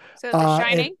 So The And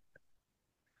Shining?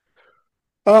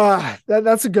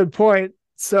 that's a good point.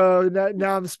 So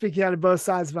now I'm speaking out of both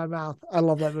sides of my mouth. I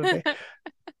love that movie.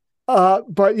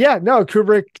 But yeah, no,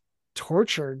 Kubrick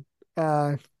tortured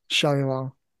uh Shelley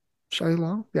Long. Shelley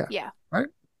Long, yeah, Yeah. right.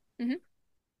 Hmm.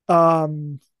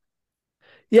 Um,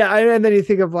 yeah, and then you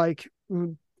think of like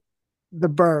the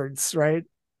birds, right?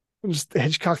 Just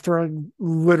Hitchcock throwing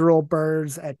literal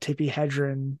birds at Tippi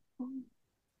Hedren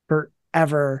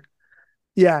forever.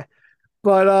 Yeah,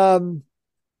 but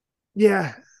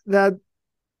yeah, that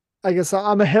I guess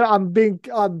I'm being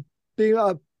pointed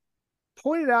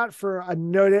out for a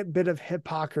noted bit of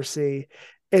hypocrisy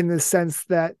in the sense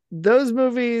that those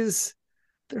movies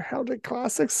they're held at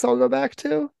classics. So I'll go back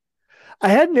to. I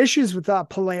had issues with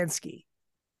Polanski,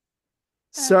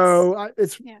 That's so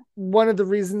it's yeah. one of the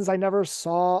reasons I never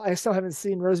saw. I still haven't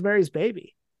seen Rosemary's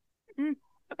Baby. Mm,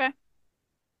 okay.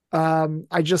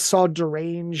 I just saw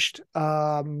Deranged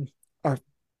a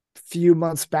few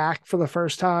months back for the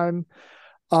first time.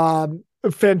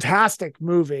 Fantastic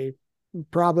movie.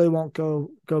 Probably won't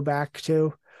go back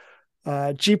to.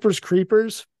 Jeepers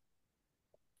Creepers.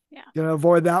 Yeah. Gonna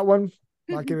avoid that one.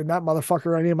 Not giving that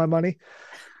motherfucker any of my money.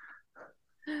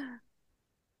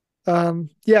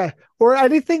 Yeah, or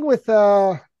anything with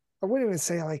I wouldn't even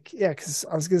say like yeah, because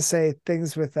I was gonna say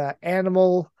things with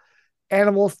animal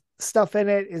stuff in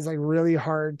it is like really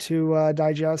hard to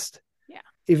digest. Yeah.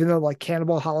 Even though like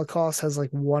Cannibal Holocaust has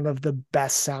like one of the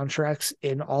best soundtracks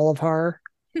in all of horror.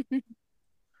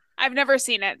 I've never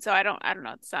seen it, so I don't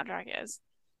know what the soundtrack is.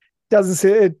 Doesn't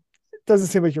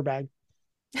seem like your bag.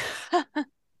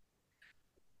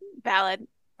 Valid.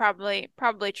 Probably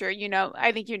true.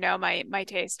 I think you know my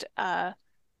taste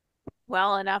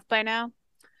well enough by now.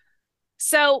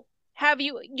 So, have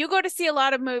you go to see a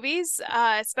lot of movies,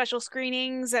 special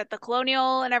screenings at the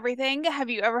Colonial and everything?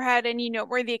 Have you ever had any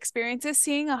noteworthy experiences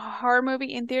seeing a horror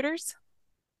movie in theaters?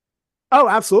 Oh,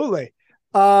 absolutely.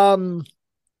 Um,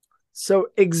 so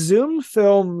Exhumed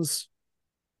Films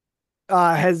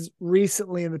has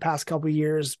recently, in the past couple of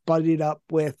years, buddied up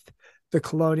with the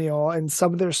Colonial and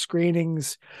some of their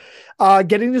screenings.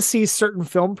 Getting to see certain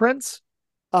film prints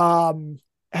um,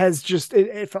 has just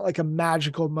it felt like a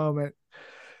magical moment.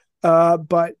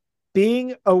 But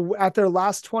being at their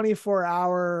last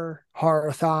 24-hour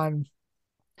horrorthon,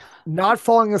 not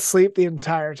falling asleep the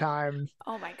entire time.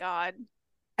 Oh my God.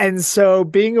 And so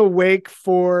being awake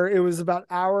for it was about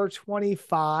hour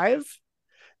 25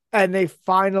 and they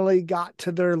finally got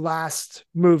to their last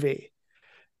movie.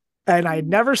 And I'd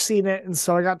never seen it. And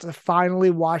so I got to finally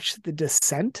watch The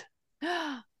Descent.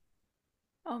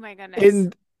 Oh my goodness.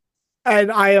 In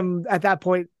and I am at that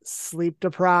point sleep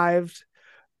deprived.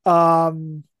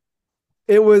 Um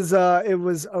it was a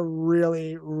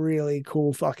really, really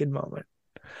cool fucking moment.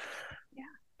 Yeah,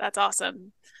 that's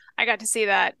awesome. I got to see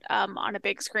that on a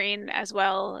big screen as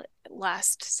well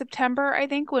last September, I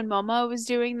think, when MoMA was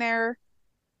doing their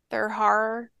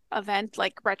horror event,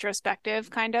 like retrospective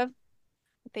kind of.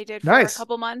 They did for a Nice.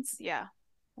 couple months. Yeah,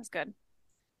 that's good.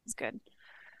 That's good.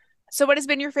 So, what has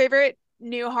been your favorite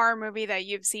new horror movie that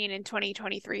you've seen in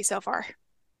 2023 so far?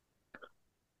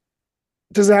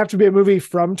 Does it have to be a movie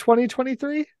from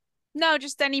 2023? No,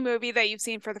 just any movie that you've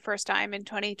seen for the first time in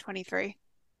 2023.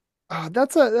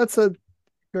 That's a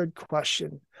good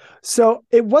question. So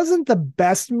it wasn't the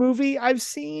best movie I've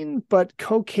seen, but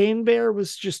Cocaine Bear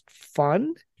was just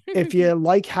fun. If you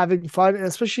like having fun, and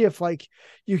especially if like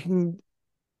you can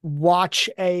watch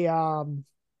a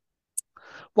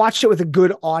watch it with a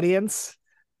good audience,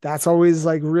 that's always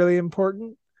like really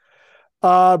important.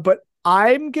 But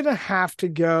I'm gonna have to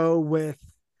go with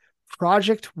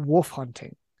Project Wolf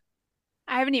Hunting.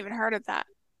 I haven't even heard of that.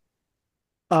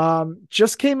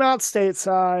 Just came out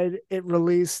stateside. It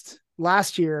released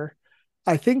last year.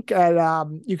 I think at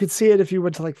you could see it if you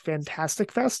went to like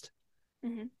Fantastic Fest.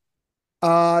 Hmm.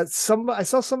 Some I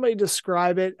saw somebody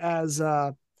describe it as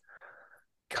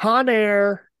Con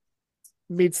Air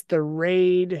meets The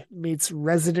Raid meets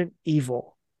Resident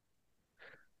Evil.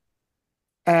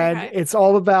 And Okay. it's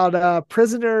all about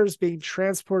prisoners being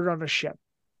transported on a ship.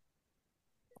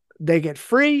 They get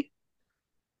free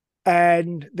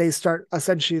and they start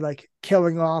essentially like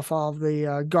killing off all of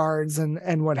the guards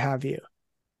and what have you.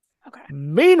 Okay.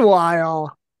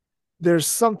 Meanwhile, there's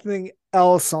something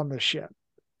else on the ship,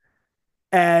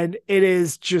 and it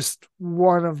is just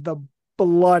one of the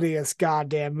bloodiest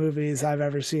goddamn movies I've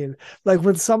ever seen. Like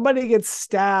when somebody gets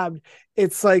stabbed,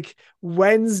 it's like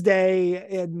Wednesday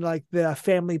in like the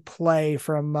family play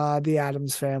from the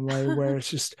Addams family, where it's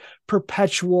just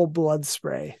perpetual blood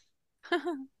spray.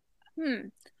 Hmm.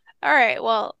 All right.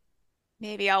 Well,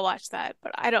 maybe I'll watch that,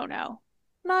 but I don't know.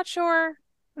 Not sure.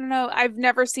 I don't know. I've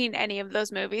never seen any of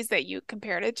those movies that you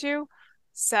compared it to.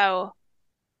 So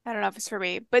I don't know if it's for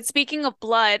me. But speaking of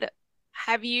blood,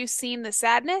 have you seen The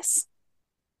Sadness?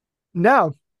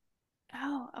 No,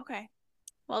 Oh, okay.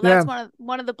 Well, that's yeah,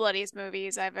 one of the bloodiest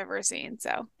movies I've ever seen.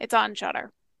 So it's on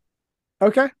Shudder.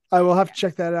 okay, I will have Yeah. to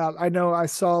check that out. I know I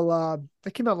saw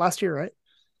that came out last year, right?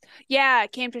 Yeah,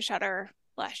 it came to Shudder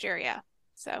last year. Yeah.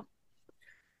 So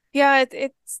yeah,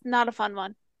 it's not a fun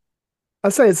one.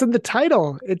 I'll say it's in the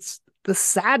title. It's the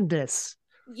sadness.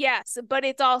 Yes, but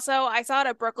it's also I saw it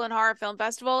at Brooklyn Horror Film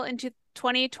Festival in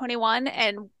 2021,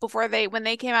 and when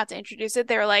they came out to introduce it,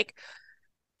 they were like,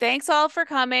 "Thanks all for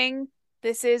coming.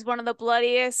 This is one of the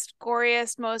bloodiest,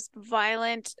 goriest, most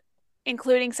violent,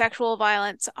 including sexual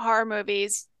violence horror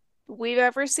movies we've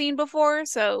ever seen before.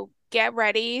 So get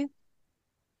ready,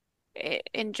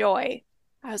 enjoy."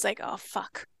 I was like, "Oh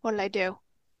fuck, what did I do?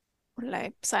 What did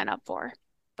I sign up for?"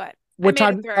 But I What made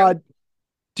it time? through.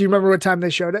 Do you remember what time they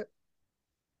showed it?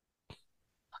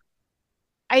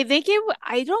 I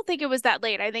don't think it was that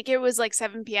late. I think it was like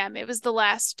 7 p.m. It was the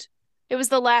last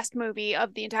movie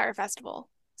of the entire festival.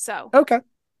 So, Okay,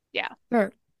 yeah. all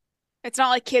right. It's not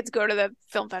like kids go to the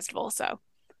film festival, so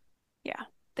yeah,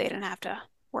 they didn't have to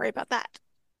worry about that.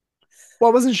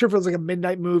 Well, I wasn't sure if it was like a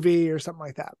midnight movie or something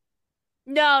like that.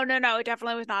 No, no, no, it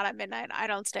definitely was not at midnight. I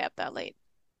don't stay up that late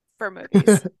for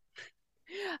movies.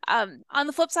 On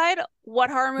the flip side, what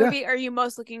horror Yeah. movie are you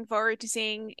most looking forward to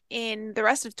seeing in the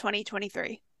rest of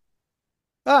 2023?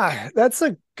 That's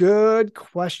a good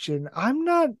question. I'm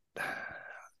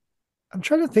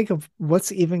trying to think of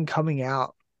what's even coming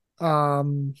out.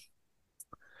 Um,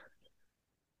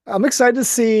 I'm excited to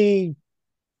see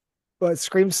what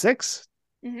Scream 6.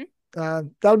 Hmm.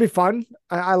 That'll be fun.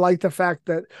 I like the fact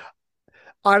that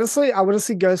honestly, I want to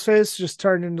see Ghostface just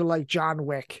turn into like John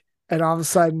Wick and all of a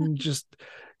sudden just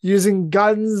using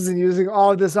guns and using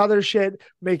all of this other shit,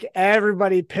 make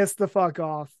everybody piss the fuck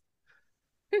off.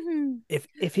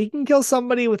 If he can kill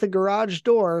somebody with a garage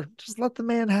door, just let the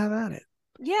man have at it.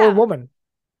 Or Yeah. woman.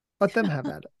 Let them have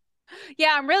at it.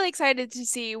 Yeah, I'm really excited to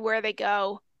see where they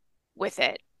go with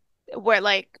it. Where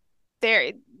like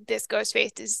there this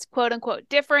Ghostface is quote unquote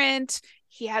different.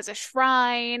 He has a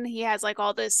shrine. He has like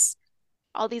all these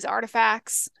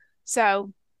artifacts.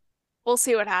 So we'll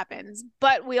see what happens.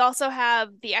 But we also have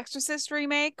the Exorcist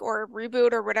remake or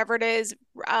reboot or whatever it is,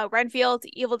 Renfield,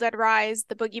 Evil Dead Rise,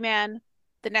 The Boogeyman,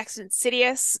 the next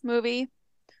Insidious movie.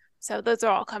 So those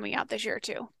are all coming out this year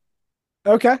too.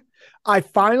 Okay. I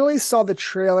finally saw the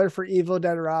trailer for Evil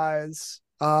Dead Rise.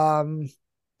 No,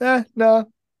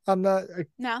 I'm not.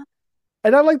 No?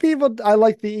 And I like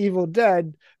the Evil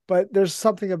Dead, but there's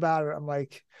something about it. I'm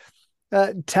like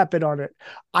tepid on it.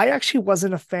 I actually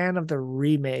wasn't a fan of the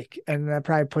remake, and that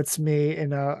probably puts me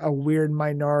in a weird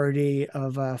minority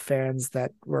of fans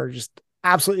that were just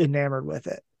absolutely enamored with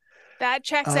it. That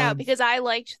checks out Um, because I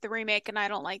liked the remake and I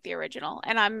don't like the original,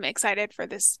 and I'm excited for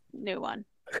this new one.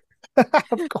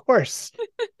 of course.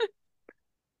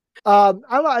 I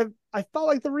don't know, I felt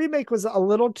like the remake was a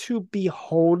little too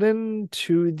beholden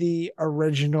to the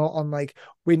original on like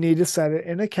we need to set it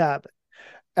in a cabin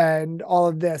and all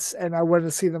of this, and I wanted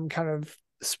to see them kind of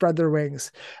spread their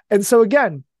wings. And so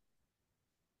again,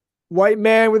 white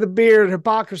man with a beard,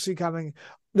 hypocrisy coming.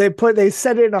 They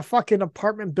set it in a fucking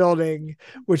apartment building,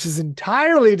 which is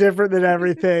entirely different than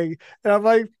everything. And I'm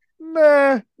like,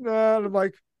 meh, nah. And I'm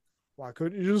like, why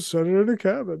couldn't you just set it in a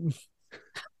cabin?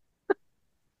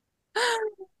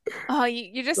 Oh,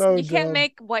 you just So you can't dumb.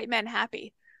 make white men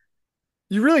happy.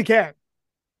 You really can't.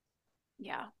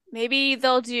 Yeah. Maybe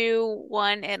they'll do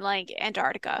one in like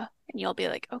Antarctica and you'll be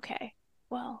like, okay,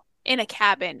 well, in a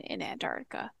cabin in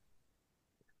Antarctica.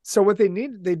 So what they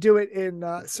need, they do it in.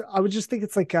 So I would just think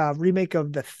it's like a remake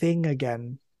of The Thing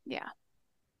again. Yeah.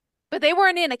 But they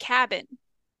weren't in a cabin.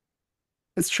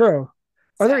 It's true.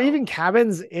 Are there So even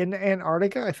cabins in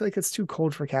Antarctica? I feel like it's too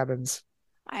cold for cabins.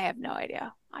 I have no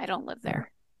idea. I don't live Yeah.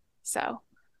 there. So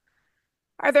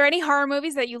are there any horror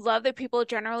movies that you love that people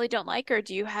generally don't like, or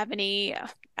do you have any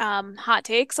hot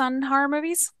takes on horror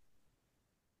movies?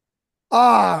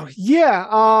 Oh yeah.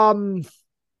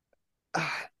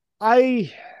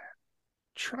 I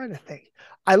trying to think.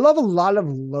 I love a lot of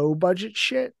low budget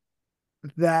shit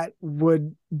that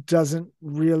would doesn't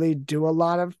really do a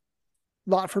lot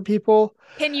for people.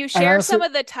 Can you And share some honestly,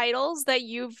 of the titles that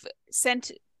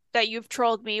sent that you've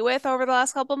trolled me with over the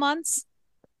last couple months?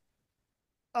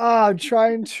 I'm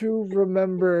trying to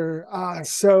remember.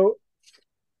 So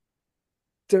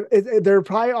they're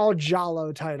probably all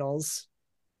Jalo titles.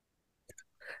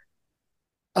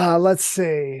 Let's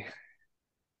see,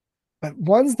 but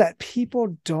ones that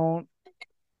people don't.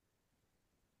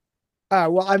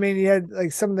 Well, I mean, you had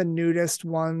like some of the nudist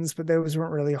ones, but those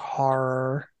weren't really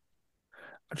horror.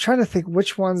 I'm trying to think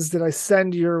which ones did I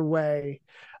send your way.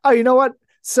 Oh, you know what?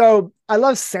 So I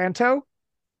love Santo,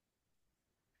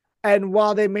 and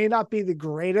while they may not be the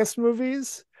greatest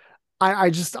movies, I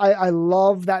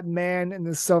love that man in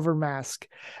the silver mask.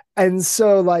 And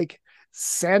so like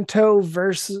Santo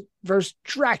versus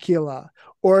Dracula.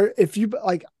 Or if you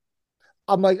like,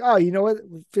 I'm like, oh, you know what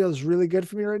feels really good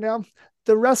for me right now?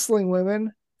 The wrestling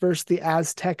women versus the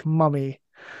Aztec mummy.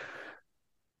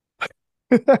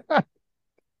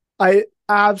 I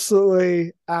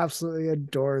absolutely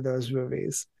adore those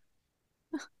movies.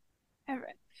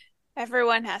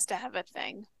 Everyone has to have a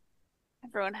thing.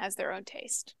 Everyone has their own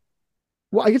taste.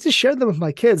 Well, I get to share them with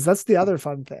my kids. That's the other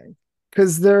fun thing.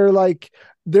 Because they're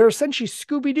essentially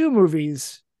Scooby-Doo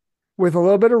movies with a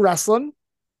little bit of wrestling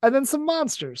and then some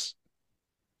monsters.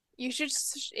 You should,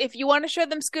 if you want to show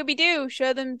them Scooby Doo,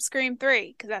 show them Scream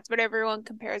 3, because that's what everyone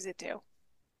compares it to.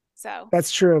 So,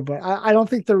 That's true, but I don't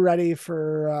think they're ready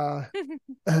for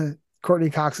Courtney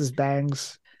Cox's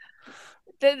bangs.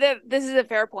 this is a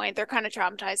fair point. They're kind of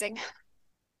traumatizing.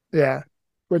 Yeah.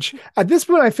 Which at this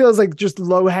point I feel is like just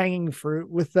low hanging fruit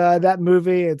with that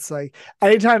movie. It's like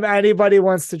anytime anybody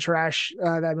wants to trash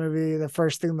that movie, the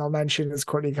first thing they'll mention is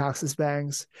Courtney Cox's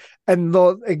bangs, and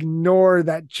they'll ignore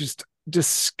that just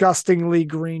disgustingly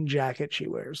green jacket she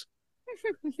wears.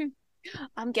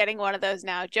 I'm getting one of those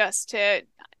now just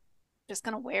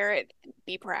gonna wear it and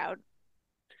be proud.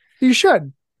 You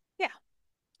should. Yeah.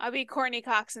 I'll be Courtney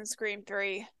Cox in Scream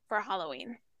 3 for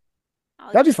Halloween.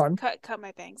 I'll That'd be just fun. cut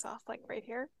my bangs off like right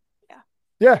here. Yeah.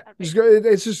 Yeah, That'd just be go.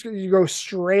 It's just you go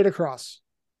straight across.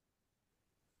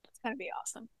 it's gonna be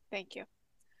awesome. Thank you.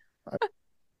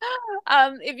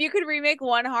 Uh, If you could remake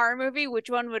one horror movie, which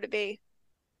one would it be?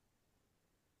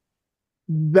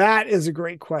 That is a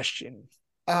great question.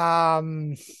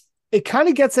 Um, it kind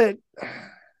of gets at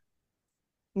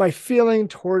my feeling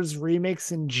towards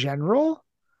remakes in general.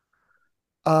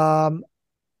 Um,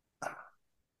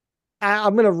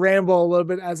 I'm going to ramble a little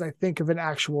bit as I think of an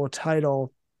actual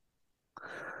title.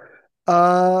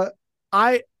 Uh,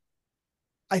 I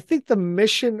I think the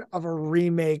mission of a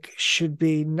remake should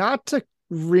be not to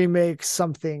remake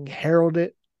something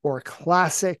heralded or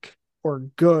classic or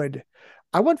good.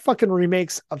 I want fucking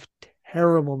remakes of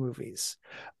terrible movies.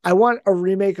 I want a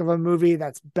remake of a movie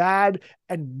that's bad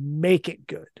and make it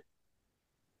good.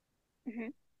 Mm-hmm.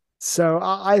 So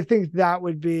I think that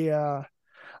would be a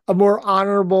more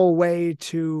honorable way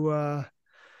to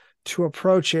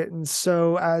approach it. And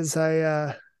so as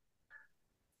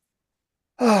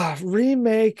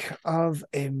remake of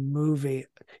a movie.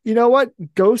 You know what?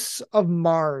 Ghosts of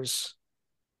Mars.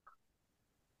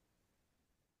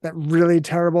 That really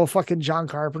terrible fucking John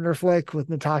Carpenter flick with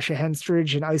Natasha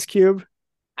Henstridge and Ice Cube.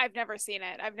 I've never seen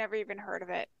it. I've never even heard of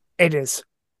it. It is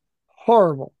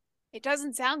horrible. It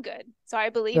doesn't sound good, so I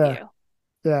believe Yeah. you.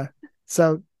 Yeah.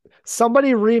 So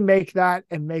somebody remake that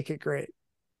and make it great.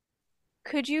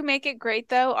 Could you make it great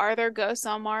though? Are there ghosts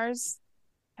on Mars?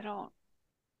 I don't.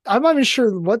 I'm not even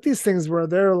sure what these things were.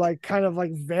 They're like kind of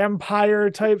like vampire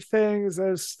type things.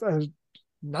 There's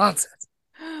nonsense.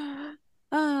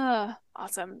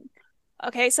 Awesome.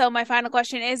 Okay, so my final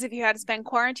question is, if you had to spend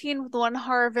quarantine with one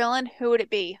horror villain, who would it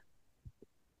be?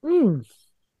 Hmm.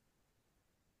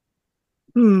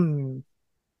 Hmm.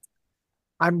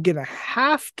 I'm gonna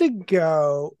have to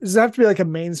go. Does it have to be like a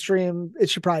mainstream? It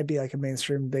should probably be like a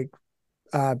mainstream big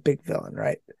villain,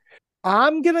 right?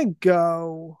 I'm gonna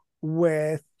go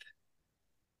with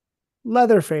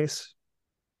Leatherface.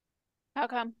 How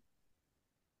come?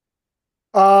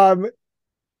 Um,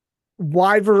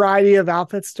 Wide variety of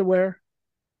outfits to wear.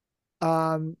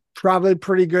 Probably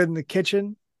pretty good in the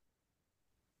kitchen.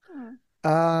 Hmm.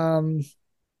 Um,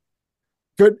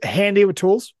 Good handy with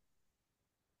tools.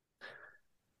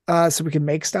 So we can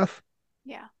make stuff.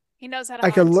 Yeah, he knows how to I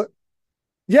could hunt. look.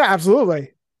 Yeah,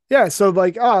 absolutely. Yeah. So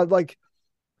like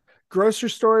grocery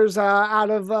stores out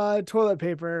of toilet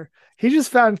paper. He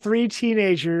just found three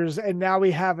teenagers, and now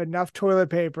we have enough toilet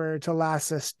paper to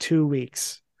last us 2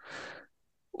 weeks.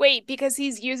 Wait, because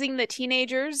he's using the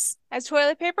teenagers as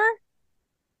toilet paper?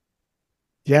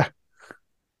 Yeah,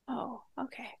 Oh,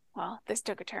 okay. Well, this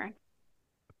took a turn.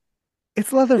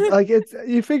 it's leather. Like it's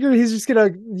you figure he's just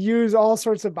gonna use all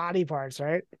sorts of body parts,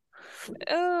 right?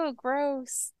 Oh,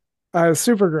 gross.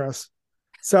 Super gross.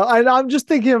 So I'm just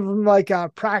thinking of like a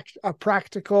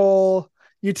practical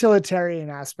utilitarian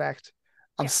aspect.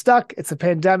 I'm Yeah, stuck. It's a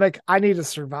pandemic. I need to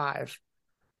survive.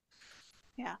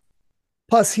 yeah.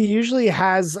 Plus, he usually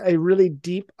has a really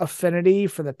deep affinity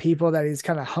for the people that he's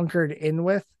kind of hunkered in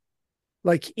with.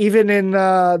 Like even in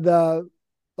the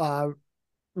uh,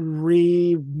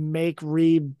 remake,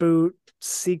 reboot,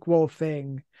 sequel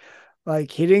thing,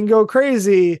 like he didn't go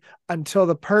crazy until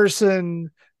the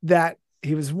person that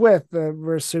he was with,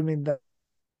 we're assuming the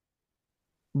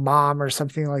mom or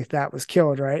something like that was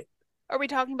killed, right? Are we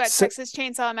talking about So Texas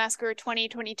Chainsaw Massacre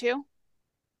 2022?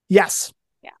 yes.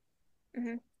 Yeah.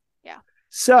 Hmm. Yeah.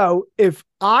 So if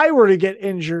I were to get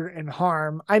injured and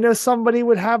harm, I know somebody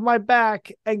would have my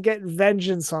back and get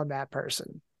vengeance on that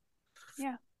person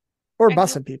Yeah. or And he,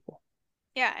 busting people.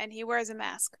 yeah, and he wears a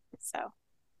mask. So, all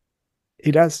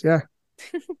He does, yeah.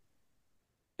 right.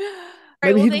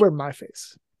 Maybe Well, he'd they, wear my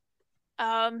face.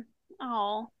 um,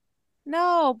 oh,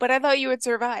 no, but I thought you would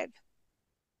survive.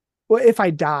 Well, if I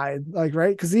died, like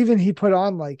right, because even he put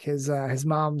on like his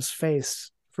mom's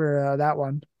face for that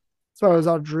one, so it was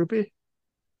Oh. all droopy.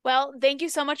 Well, thank you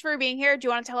so much for being here. Do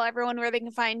you want to tell everyone where they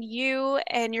can find you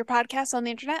and your podcast on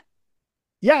the internet?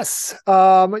 Yes,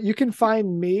 you can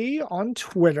find me on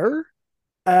Twitter,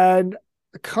 and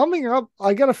coming up,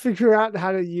 I got to figure out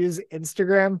how to use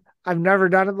Instagram. I've never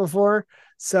done it before,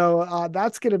 so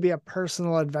that's going to be a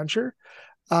personal adventure.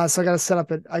 So I got to set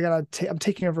up it. I'm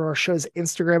taking over our show's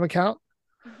Instagram account.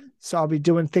 Mhm. So I'll be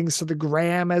doing things to the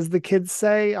gram, as the kids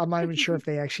say. I'm not even sure if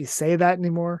they actually say that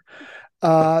anymore.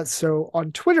 So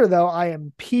on Twitter, though, I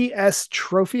am PS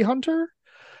Trophy Hunter.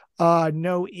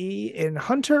 No E in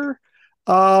Hunter.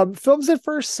 Films at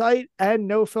First Sight and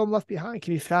No Film Left Behind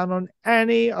can be found on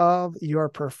any of your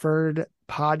preferred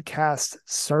podcast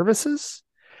services.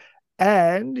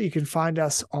 And you can find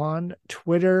us on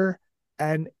Twitter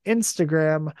and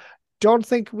Instagram. Don't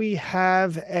think we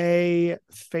have a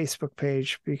Facebook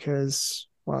page because,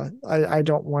 well, I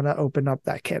don't want to open up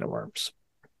that can of worms.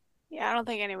 Yeah, I don't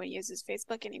think anyone uses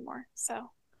Facebook anymore, so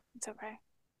it's okay.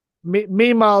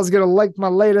 Meanwhile, is going to like my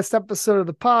latest episode of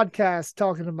the podcast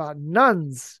talking about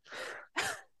nuns.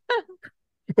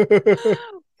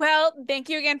 Well, thank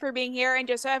you again for being here. And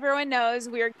just so everyone knows,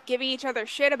 we're giving each other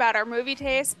shit about our movie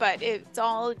tastes, but it's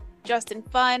all just in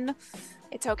fun.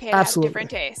 It's okay to have Absolutely. different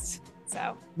tastes. So,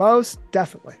 all Most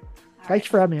definitely. right. Thanks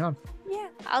for having me on. Yeah,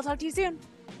 I'll talk to you soon.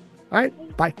 All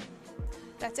right. Bye.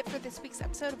 That's it for this week's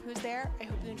episode of Who's There. I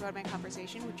hope you enjoyed my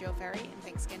conversation with Joe Ferry, and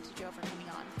thanks again to Joe for coming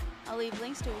on. I'll leave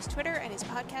links to his Twitter and his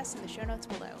podcast in the show notes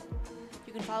below.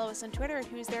 You can follow us on Twitter at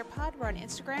Who's There Pod. We're on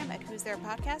Instagram at Who's There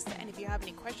Podcast. And if you have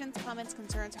any questions, comments,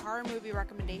 concerns, horror movie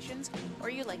recommendations, or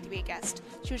you'd like to be a guest,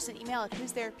 shoot us an email at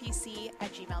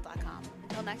who'stherepc@gmail.com.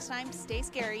 Until next time, stay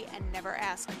scary and never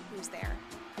ask who's there.